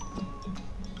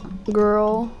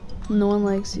 Girl, no one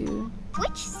likes you.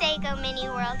 Which Sago Mini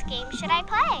World game should I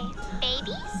play?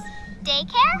 Babies?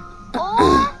 Daycare?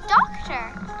 Or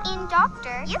Doctor? In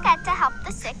Doctor, you get to help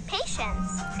the sick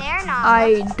patients. They're not.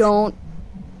 I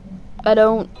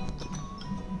don't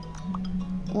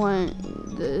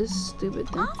want this stupid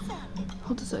thing. Awesome.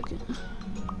 Hold a second.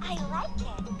 I like it.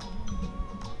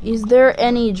 Is there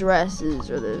any dresses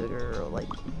for this girl? Like,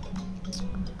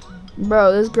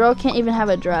 bro, this girl can't even have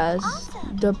a dress.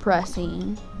 Awesome.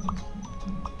 Depressing.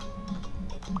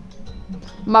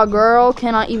 My girl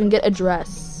cannot even get a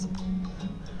dress.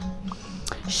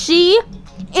 She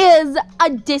is a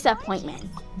disappointment.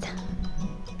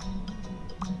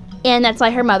 And that's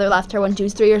why her mother left her when she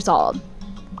was 3 years old.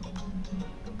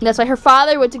 And that's why her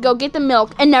father went to go get the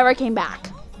milk and never came back.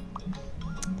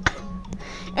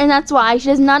 And that's why she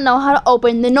does not know how to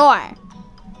open the door.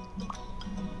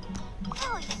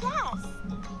 Oh, yes.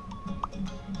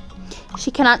 She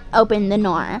cannot open the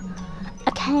door.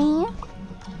 Okay?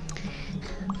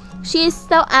 She is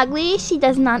so ugly, she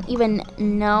does not even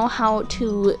know how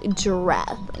to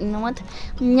dress. You know what?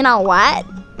 You know what?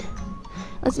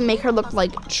 Let's make her look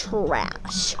like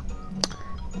trash.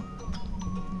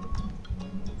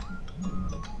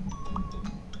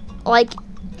 Like,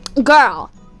 girl,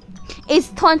 it's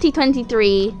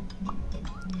 2023.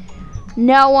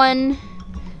 No one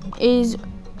is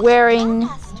wearing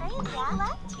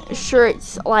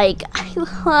shirts like I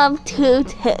love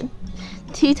Two-Toe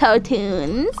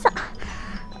Tunes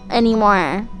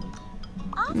anymore.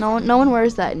 No one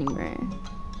wears that anymore.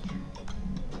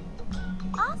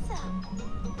 Awesome.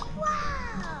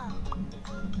 Wow.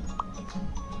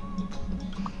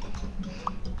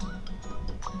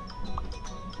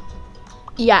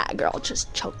 Yeah, girl,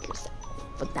 just choke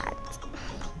yourself with that.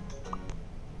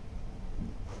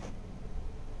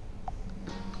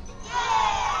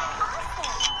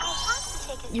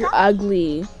 You're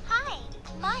ugly. Hi,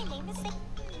 my name is Sadie.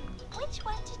 Which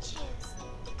one to choose?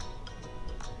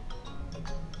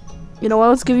 You know what?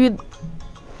 Let's give you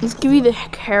the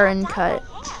Karen cut.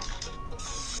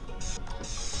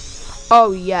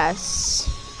 Oh yes.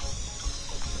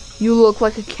 You look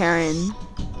like a Karen.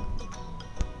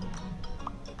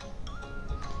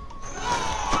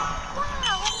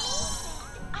 Wow, amazing.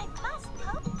 I must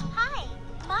hope. Hi,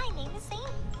 my name is Sadie.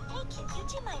 Hey, can you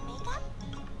do my makeup?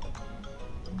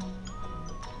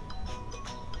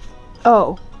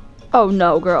 Oh. Oh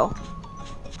no, girl.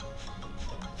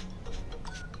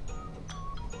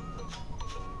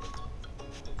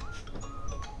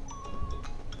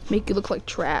 Make you look like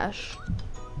trash.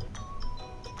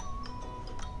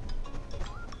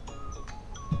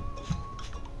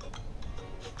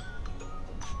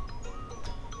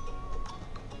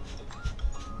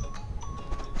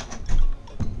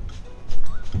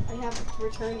 I have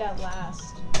returned at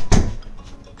last.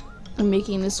 I'm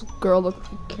making this girl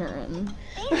look like Karen.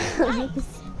 I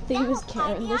think it was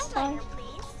Karen this time.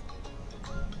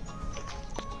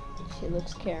 She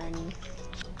looks Karen.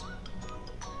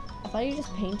 I thought you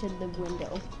just painted the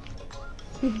window.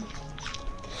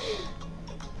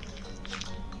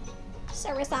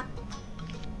 Sarissa.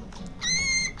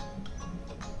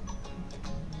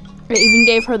 I even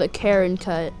gave her the Karen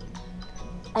cut.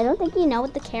 I don't think you know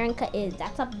what the Karen cut is.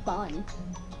 That's a bun.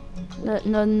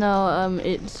 No,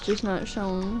 it's just not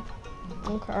shown.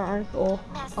 Okay, cool.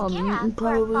 You can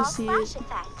probably see it.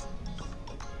 Effect.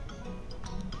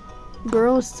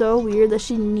 Girl is so weird that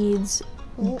she needs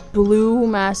blue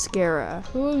mascara.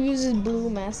 Who uses blue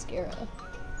mascara?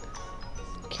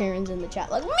 Karen's in the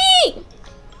chat like me.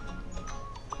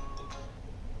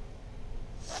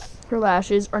 Her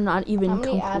lashes are not even How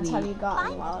many complete. ads have you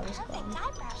gotten while I was gone?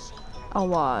 A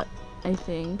lot, I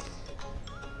think.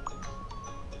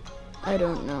 I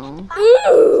don't know.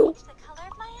 Ooh!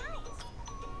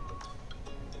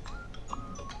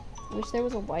 Wish there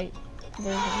was a white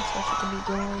version so she could be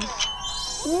blind.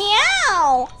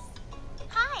 Meow!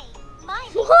 Hi, my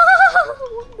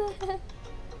What the heck?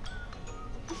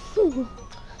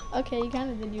 Okay, you kind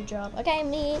of did your job. Okay,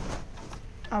 me.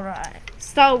 Alright.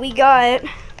 So we got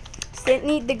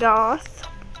Sydney the Goth.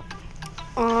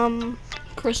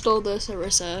 Crystal the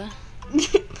Sarissa.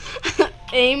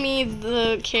 Amy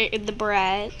the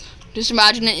brat. Just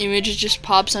imagine an image just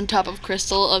pops on top of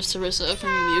Crystal of Sarissa from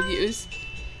Yu-Gi-Oh's.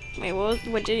 Wait,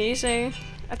 what did you say?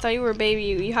 I thought you were a baby.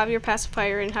 You have your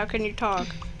pacifier, and how can you talk?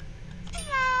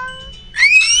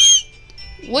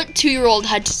 What 2-year-old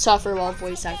had to suffer while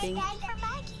voice acting?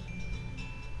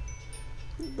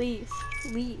 Leaf,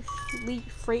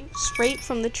 straight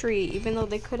from the tree, even though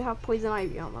they could have poison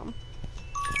ivy on them.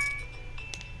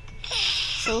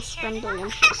 So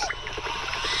scrumdiddlyumptious.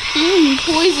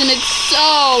 Poison, it's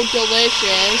so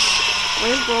delicious.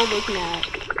 Where's bro looking at?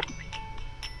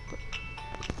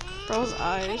 Bro's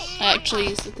eyes. I actually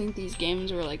used to think these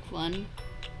games were like fun.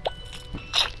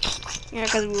 Yeah,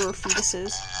 because we were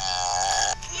fetuses.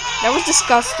 That was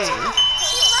disgusting.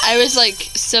 I was like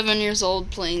 7 years old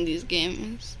playing these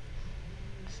games.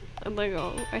 Like,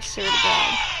 oh, I swear to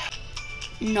God.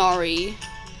 Nari.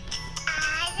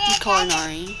 You call her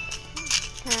Nari.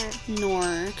 Alright.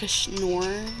 Nori.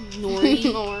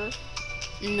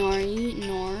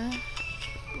 Nor.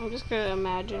 I'm just gonna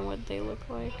imagine what they look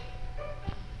like.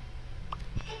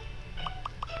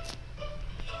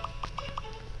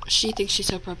 She thinks she's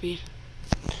so preppy.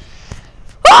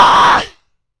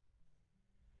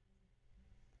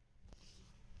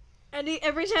 And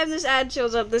every time this ad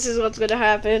shows up, this is what's gonna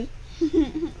happen.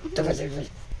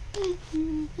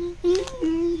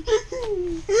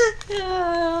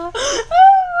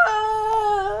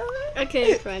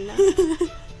 Okay, fine now.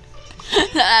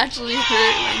 That actually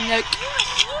hurt my neck.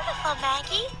 Beautiful,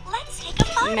 Maggie. Let's take a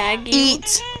photo. Maggie.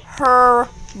 Eat her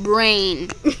brain.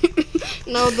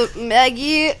 No, the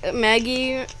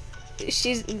Maggie,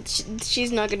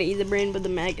 she's not gonna eat the brain, but the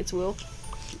maggots will.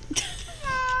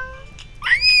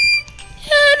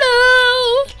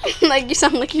 Hello. Like, you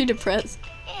sound like you're depressed.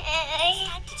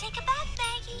 Time to take a bath,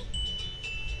 Maggie.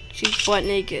 She's butt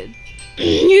naked.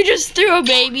 You just threw a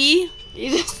baby. You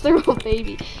just threw a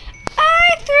baby.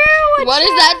 I threw a What is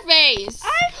that face?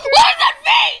 What is that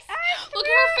face? Look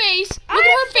at her face. Look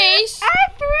at her face. I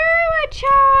threw a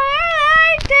child.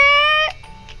 I liked it.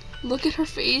 Look at her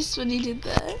face when you did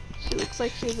that. She looks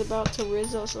like she's about to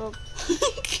rizz us up.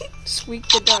 Squeak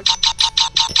the duck.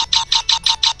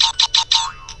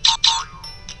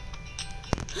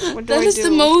 What do That I is do?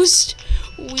 the most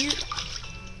weird.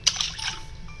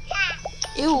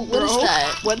 Ew, what is Bro,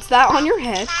 that? What's that on your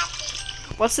head?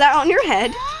 What's that on your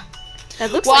head?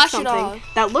 That looks Wash like it something.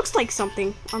 off. That looks like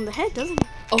something on the head, doesn't it?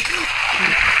 Oh.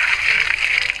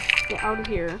 Get out of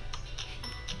here.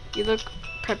 You look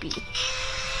preppy.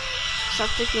 Stop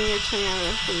sticking your tongue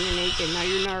out when you're naked. Now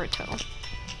you're Naruto.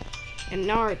 And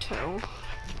Naruto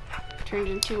turned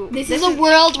into. This is a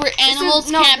world where is- animals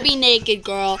no, can't be naked,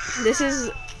 girl. This is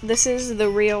the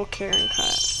real Karen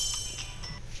cut.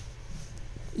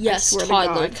 Yes, swear to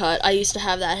toddler God. cut. I used to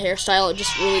have that hairstyle,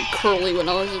 just really curly when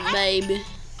I was a babe.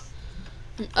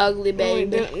 An ugly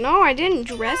babe. No, I didn't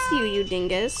dress you, you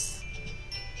dingus.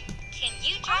 Can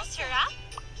you dress her up?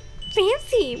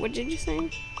 Fancy. What did you say?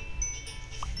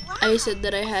 I said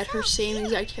that I had her same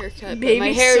exact haircut, but Baby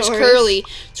my hair is Saurus. curly,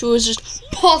 so it was just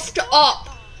puffed up,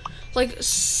 like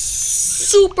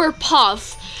super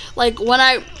puff. Like when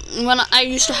I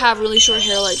used to have really short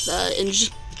hair like that, and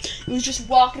just it was just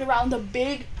walking around the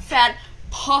big fat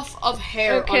puff of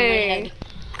hair on my head.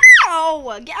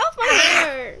 Ow! Get off my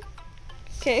hair!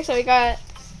 Okay, so we got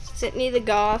Sydney the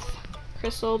Goth,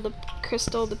 Crystal the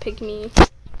Pygmy,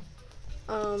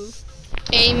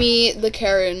 Amy the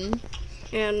Karen.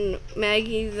 and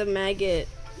Maggie the Maggot.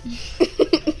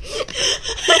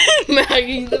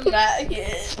 Maggie the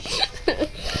Maggot.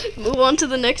 Move on to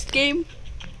the next game.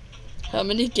 How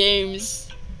many games?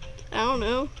 I don't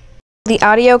know. The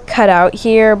audio cut out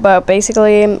here, but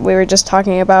basically we were just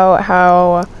talking about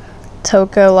how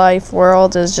Toca Life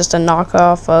World is just a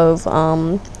knockoff of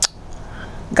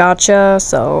Gacha,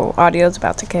 so audio's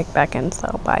about to kick back in,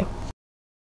 so bye.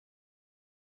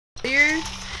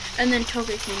 And then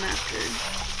Toka came after.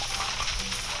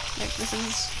 Like, this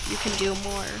is, you can do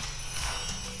more.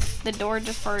 The door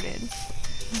just farted.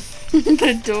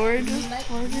 The door just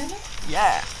farted?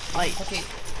 Yeah. Like. Okay.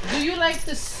 Do you like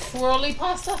the swirly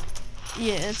pasta?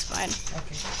 Yeah, it's fine.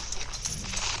 Okay.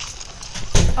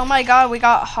 Oh my god, we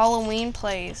got Halloween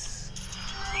plays.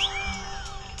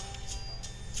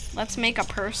 Let's make a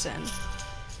person.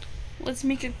 Let's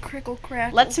make a crickle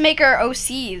crackle. Let's make our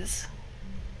OCs.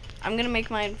 I'm gonna make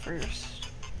mine first.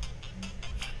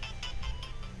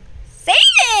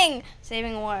 Saving!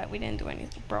 Saving what? We didn't do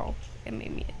anything. Bro, it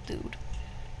made me a dude.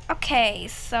 Okay,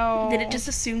 so... Did it just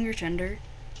assume your gender?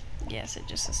 Yes, it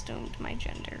just assumed my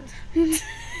gender.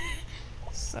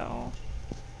 So...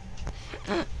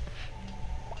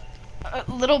 A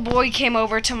little boy came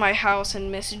over to my house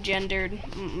and misgendered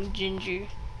Gingy.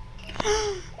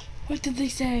 What did they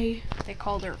say? They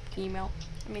called her female.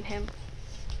 I mean him.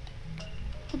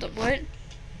 Hold up, what?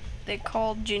 They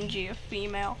called Gingy a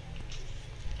female.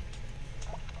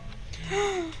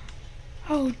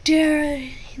 How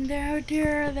dare they? How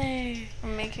dare they?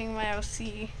 I'm making my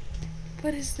OC.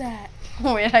 What is that?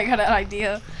 Wait, I got an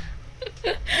idea.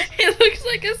 It looks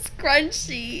like a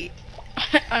scrunchie.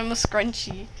 I'm a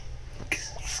scrunchy.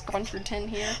 Scruncherton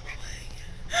here.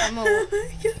 I'm a... Oh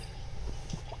my god.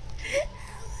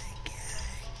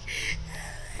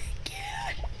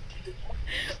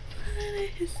 What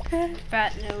is that?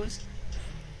 Fat nose.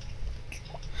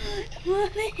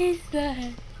 What is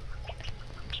that?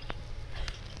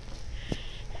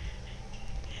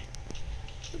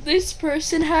 This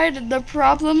person had the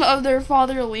problem of their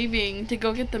father leaving to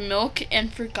go get the milk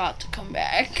and forgot to come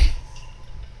back.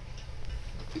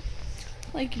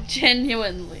 Like,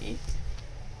 genuinely.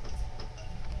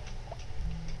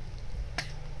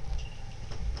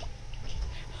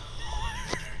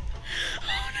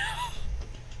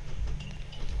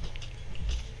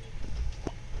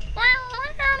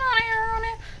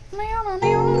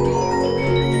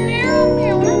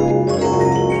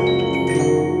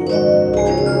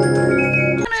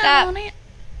 Stop!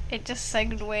 It just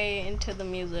segued into the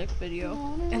music video,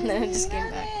 and then it just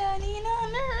came back.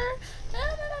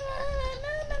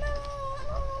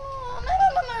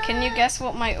 Can you guess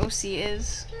what my OC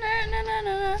is?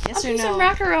 Yes or no?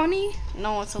 Macaroni?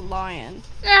 No, it's a lion.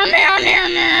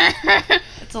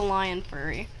 It's a lion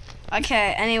furry.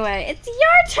 Okay, anyway, it's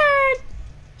your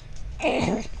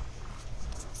turn!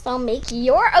 So make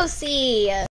your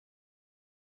OC!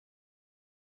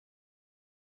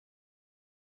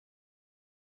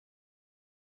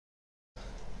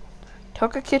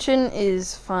 Toka Kitchen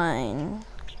is fine,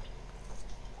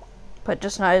 but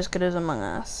just not as good as Among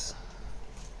Us.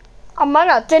 Among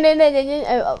Us!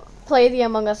 Play the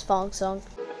Among Us funk song.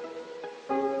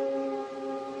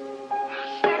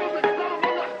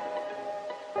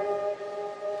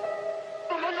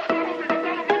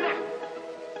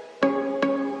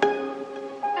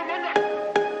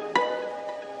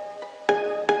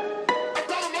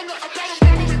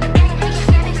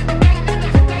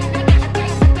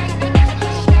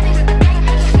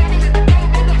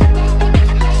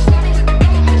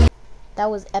 That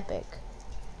was epic.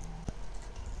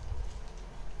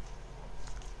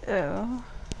 Oh.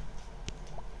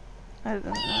 I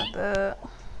didn't know that.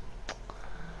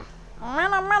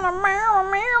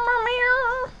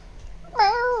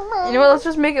 You know what, let's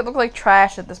just make it look like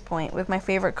trash at this point with my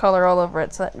favorite color all over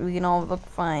it so that we can all look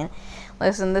fine.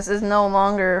 Listen, this is no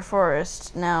longer a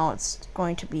forest. Now it's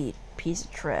going to be a piece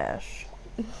of trash.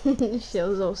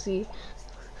 Shows OC.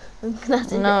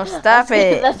 No, stop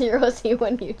it. That's your OC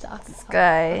when you talk.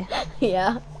 Sky.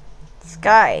 Yeah.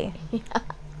 Sky. Yeah.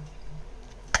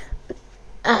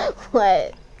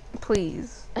 What?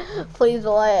 Please. Please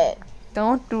what?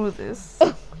 Don't do this.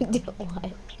 Do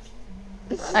what?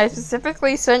 I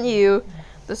specifically sent you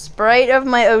the sprite of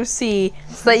my OC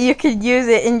so that you could use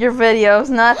it in your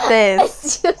videos, not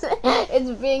this.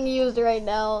 It's being used right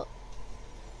now.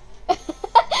 No!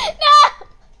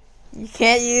 You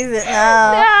can't use it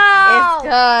now.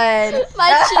 No! It's good.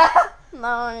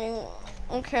 No.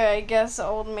 Okay, I guess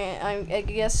old man. I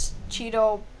guess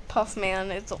Cheeto Puff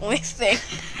Man is the only thing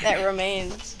that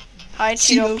remains. Hi,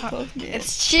 Cheeto Puff Man.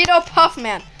 It's Cheeto Puff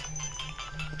Man.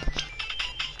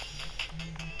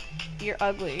 You're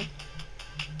ugly.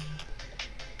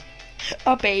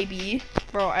 A baby.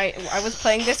 Bro, I was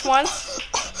playing this once.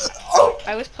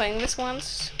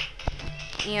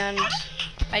 And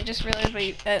I just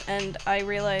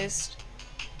realized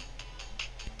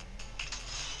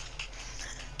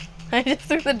I just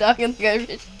threw the dog in the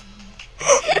garbage.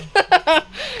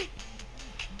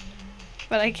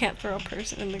 But I can't throw a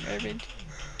person in the garbage.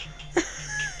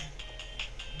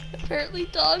 Apparently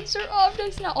dogs are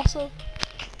objects now also.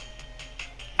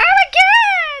 Oh my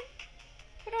god!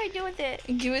 I do with it?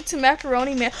 Give it to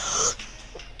Macaroni Man.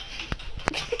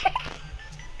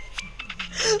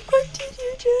 What did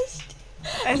you just?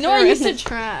 I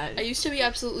trash. I used to be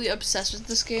absolutely obsessed with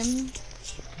this game.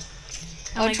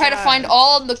 Oh I would try to find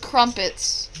all the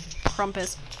crumpets.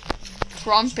 Crumpus.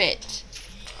 Crumpet.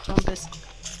 Crumpus.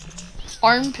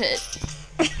 Armpit.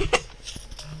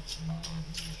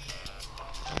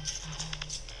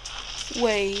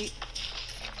 Wait.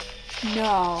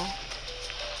 No.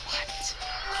 What?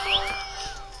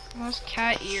 Most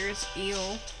cat ears,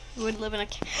 eel. Who would live in a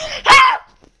cat?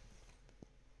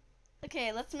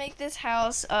 Okay, let's make this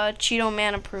house Cheeto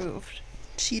Man approved.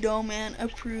 Cheeto Man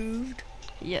approved.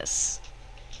 Yes.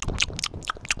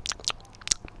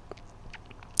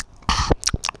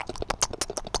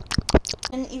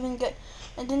 I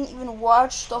didn't even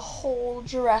watch the whole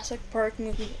Jurassic Park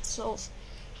movie itself.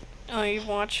 Oh, you've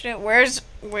watched it? Where is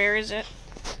it?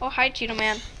 Oh, hi, Cheeto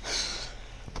Man.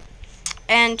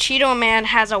 And Cheeto Man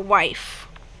has a wife.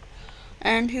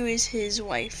 And who is his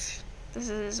wife? This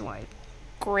is his wife.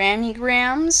 Granny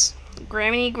Grams?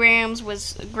 Granny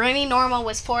Norma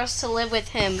was forced to live with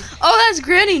him. Oh, that's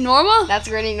Granny Norma? That's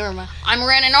Granny Norma. I'm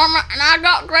Granny Norma and I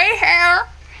got gray hair.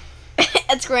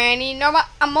 It's Granny Norma.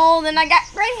 I'm old and I got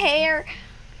gray hair.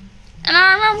 And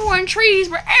I remember when trees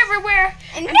were everywhere.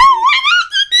 And no!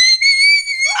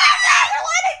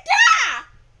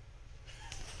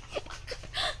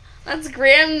 That's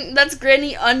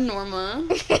Granny Unnorma.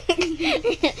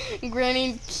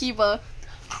 Granny Kiba.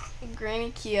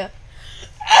 Granny Kia.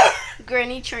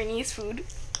 Granny Chinese food.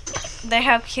 They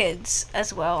have kids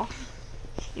as well.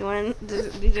 You want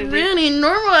Granny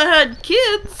Norma had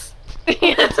kids.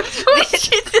 Yes, of course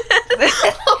she did.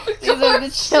 These are the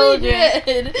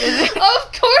children.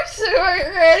 Of course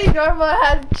Granny Norma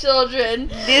had children.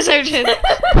 These are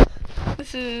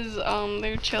This is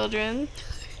their children.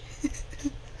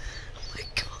 Oh my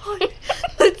god.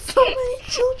 That's so many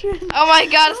children. Oh my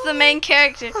god, it's the main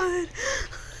character. God.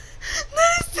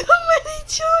 That is so many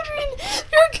children.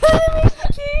 You're gonna make the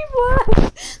game black.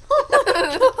 Oh my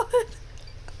god.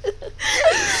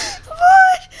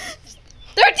 What?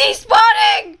 They're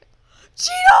despawning!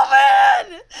 Cheeto Man!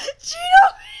 Cheeto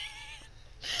Man!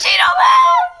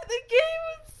 The game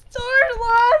would start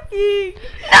lagging.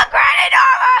 No, Granny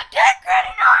Norma! Get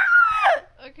Granny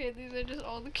Norma! Okay, these are just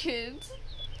all the kids.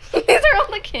 These are all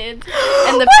the kids.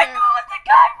 And the my god, the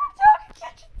guy from Toka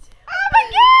Kitchen 2! Oh my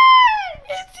god!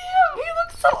 It's him! He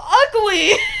looks so ugly!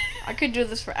 I could do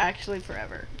this for actually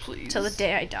forever. Please. Till the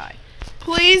day I die.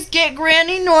 Please get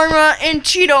Granny Norma and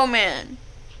Cheeto Man.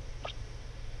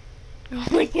 Oh,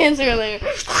 my hands are there.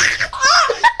 Did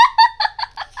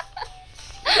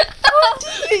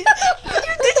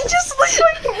you just lick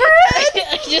my bread?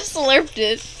 I just slurped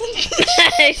it.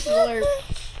 I slurped.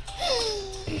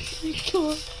 Oh my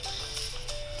god.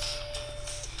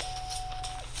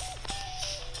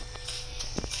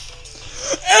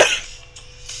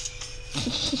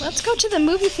 Let's go to the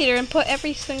movie theater and put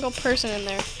every single person in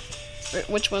there.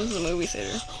 Which one's the movie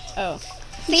theater? Oh.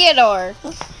 Theodore!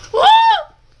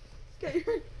 Get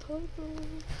your tongue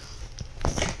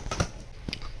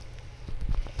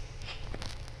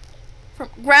from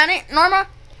Granny Norma.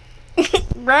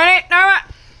 Granny Norma!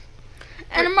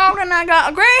 And I'm old and I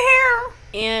got gray hair.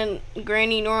 And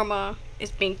Granny Norma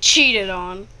is being cheated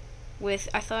on with,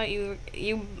 I thought you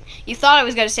thought I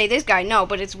was going to say this guy. No,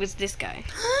 but it was this guy.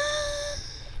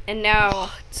 And now...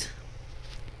 What?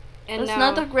 And That's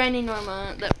now, not the Granny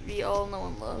Norma that we all know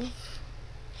and love.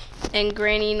 And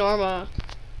Granny Norma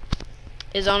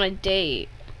is on a date.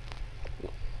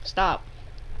 Stop.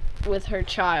 With her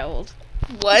child.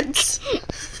 What?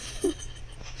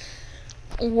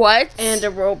 What? And a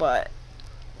robot.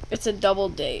 It's a double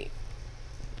date.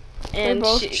 And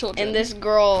They're both children. And this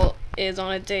girl is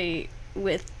on a date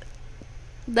with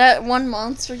that one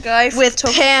monster guy with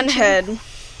Panhead.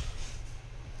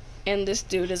 And this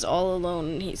dude is all alone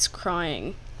and he's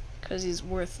crying because he's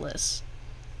worthless.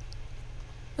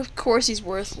 Of course he's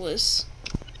worthless.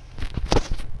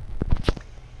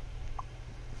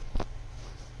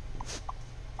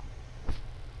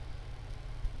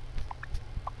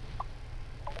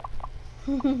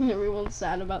 Everyone's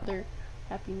sad about their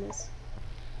happiness.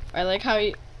 I like how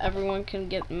everyone can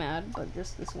get mad, but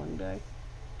just this one guy.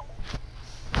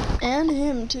 And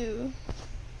him too.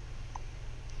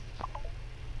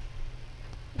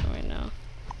 Oh, I know.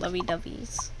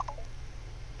 Lovey-doveys.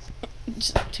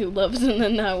 Just two loves and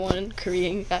then that one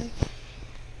Korean guy.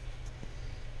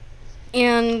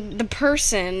 And the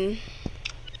person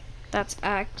that's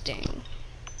acting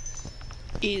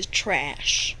is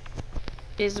trash.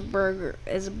 Is a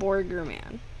burger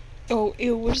man. Oh,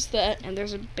 ew, what is that? And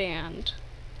there's a band.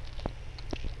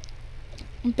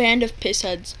 Band of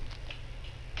pissheads.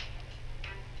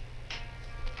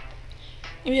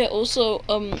 Yeah, also,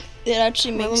 it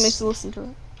actually makes... Let me listen to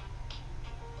it.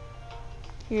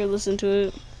 Here, listen to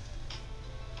it.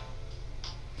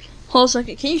 Hold a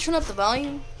second, can you turn up the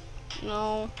volume?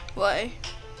 No, Why?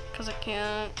 because I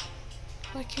can't.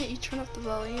 Why can't you turn up the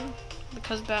volume?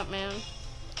 Because Batman.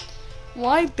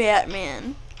 Why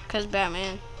Batman? Because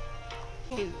Batman.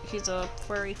 He's a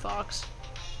furry fox.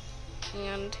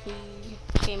 And he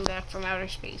came back from outer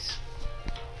space.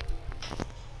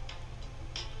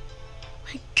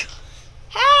 My God.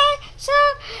 Hey, so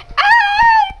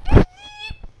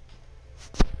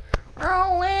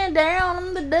Rolling down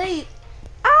in the deep.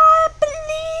 I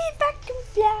believe I can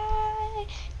fly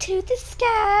to the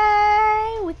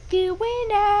sky with you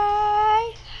and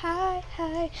I. Hi,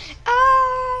 hi.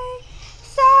 I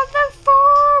saw the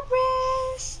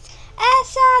forest. I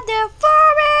saw the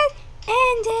forest,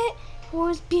 and it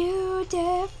was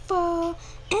beautiful.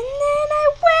 And then I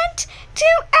went to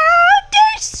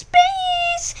outer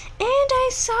space, and I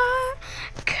saw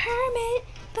Kermit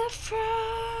the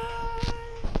Frog.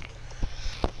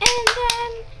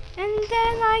 And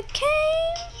then I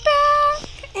came back,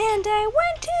 and I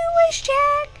went to a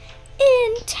shack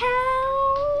in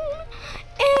town,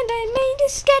 and I made a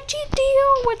sketchy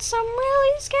deal with some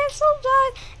really sketchy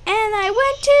guys, and I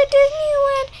went to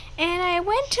Disneyland, and I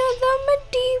went to the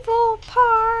medieval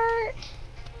part,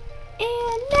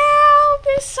 and now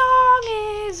the song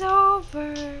is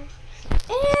over,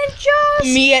 and just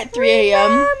Me at 3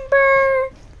 a.m.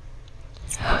 remember.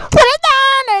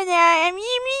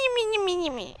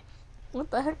 What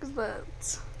the heck is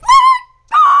that?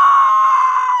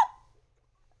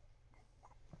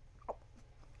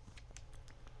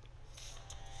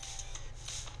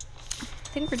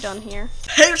 I think we're done here.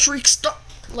 Patrick, stop.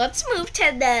 Let's move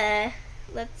to the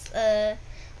let's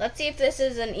see if this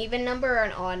is an even number or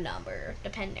an odd number,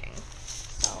 depending.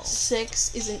 So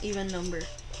 6 is an even number.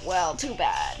 well, too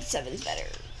bad. 7's better.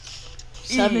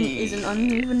 7 is an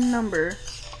uneven number.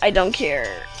 I don't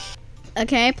care.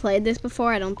 Okay, I played this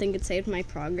before. I don't think it saved my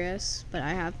progress, but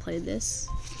I have played this.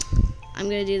 I'm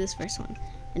gonna do this first one.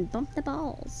 And bump the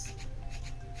balls.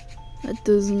 That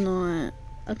does not.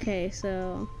 Okay,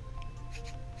 so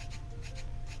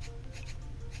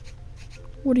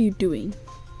What are you doing?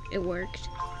 it worked.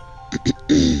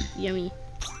 Yummy.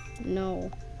 No.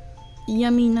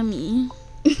 Yummy nummy.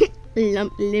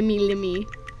 Limmy.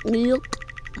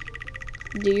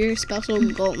 Do your special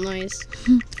gulp noise.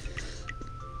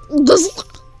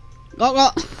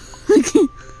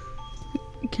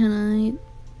 Can I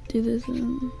do this?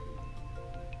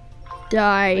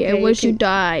 Die. Okay, I wish you You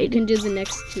died. can do the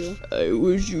next two. I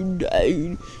wish you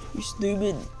died. You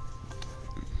stupid.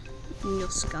 And you'll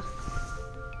scuff.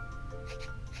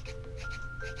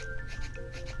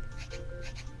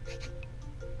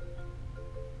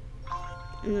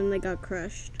 And then they got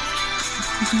crushed. I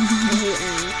hate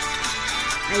anime.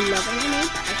 I love anime,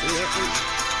 but I hate it.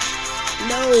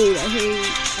 No, I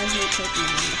hate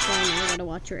Pokemon. That's why I gotta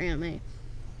watch your anime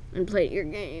and play your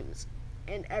games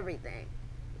and everything.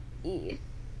 E.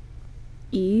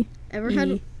 Ever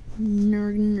had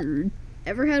Nerd.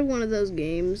 Ever had one of those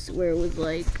games where it was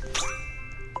like,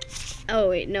 oh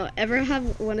wait, no, ever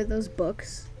have one of those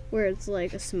books where it's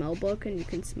like a smell book and you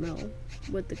can smell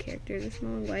what the characters are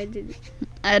smelling? Why did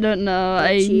I don't know.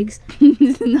 butt cheeks?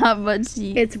 It's not butt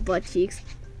cheeks. It's butt cheeks.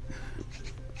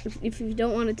 If you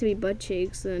don't want it to be butt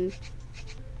cheeks, then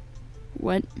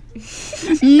What?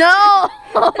 No!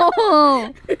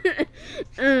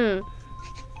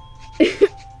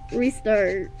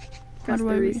 Restart. Press do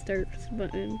the I re- restart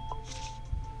button.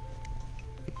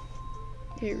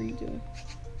 Okay, redo.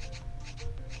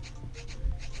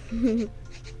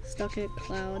 Stuck in a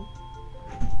cloud.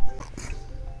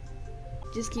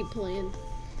 Just keep playing.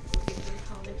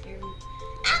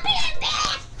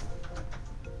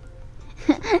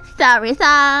 Sorry,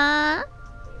 sir.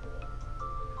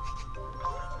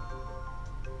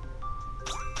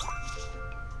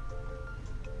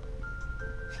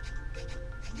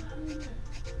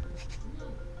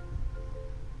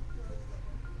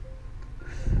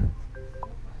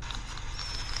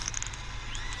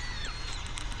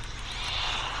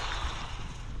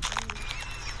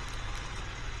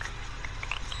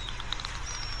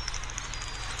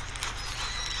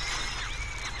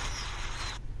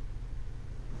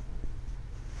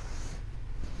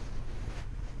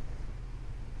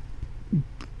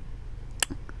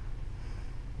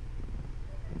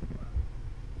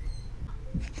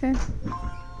 Okay.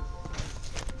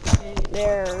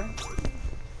 There.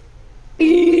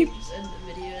 Just end the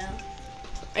video now.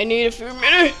 I need a few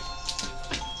minutes.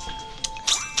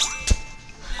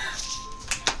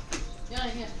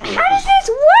 How does this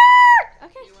work?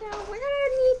 Okay, so we're gonna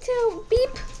need to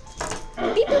beep.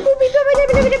 Beep, beep, beep, beep, beep,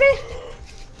 beep, beep, beep.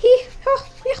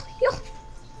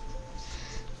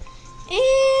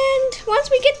 And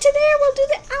once we get to there, we'll do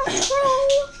the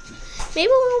outro. Maybe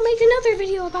we'll make another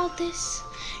video about this.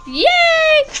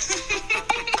 Yay!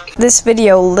 This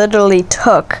video literally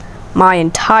took my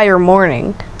entire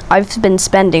morning. I've been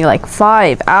spending like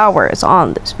 5 hours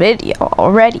on this video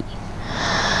already.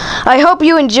 I hope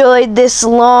you enjoyed this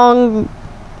long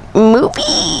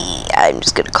movie. I'm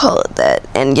just gonna call it that.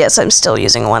 And yes, I'm still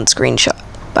using one screenshot,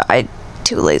 but I'm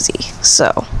too lazy.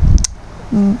 So,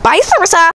 bye, Sarasa!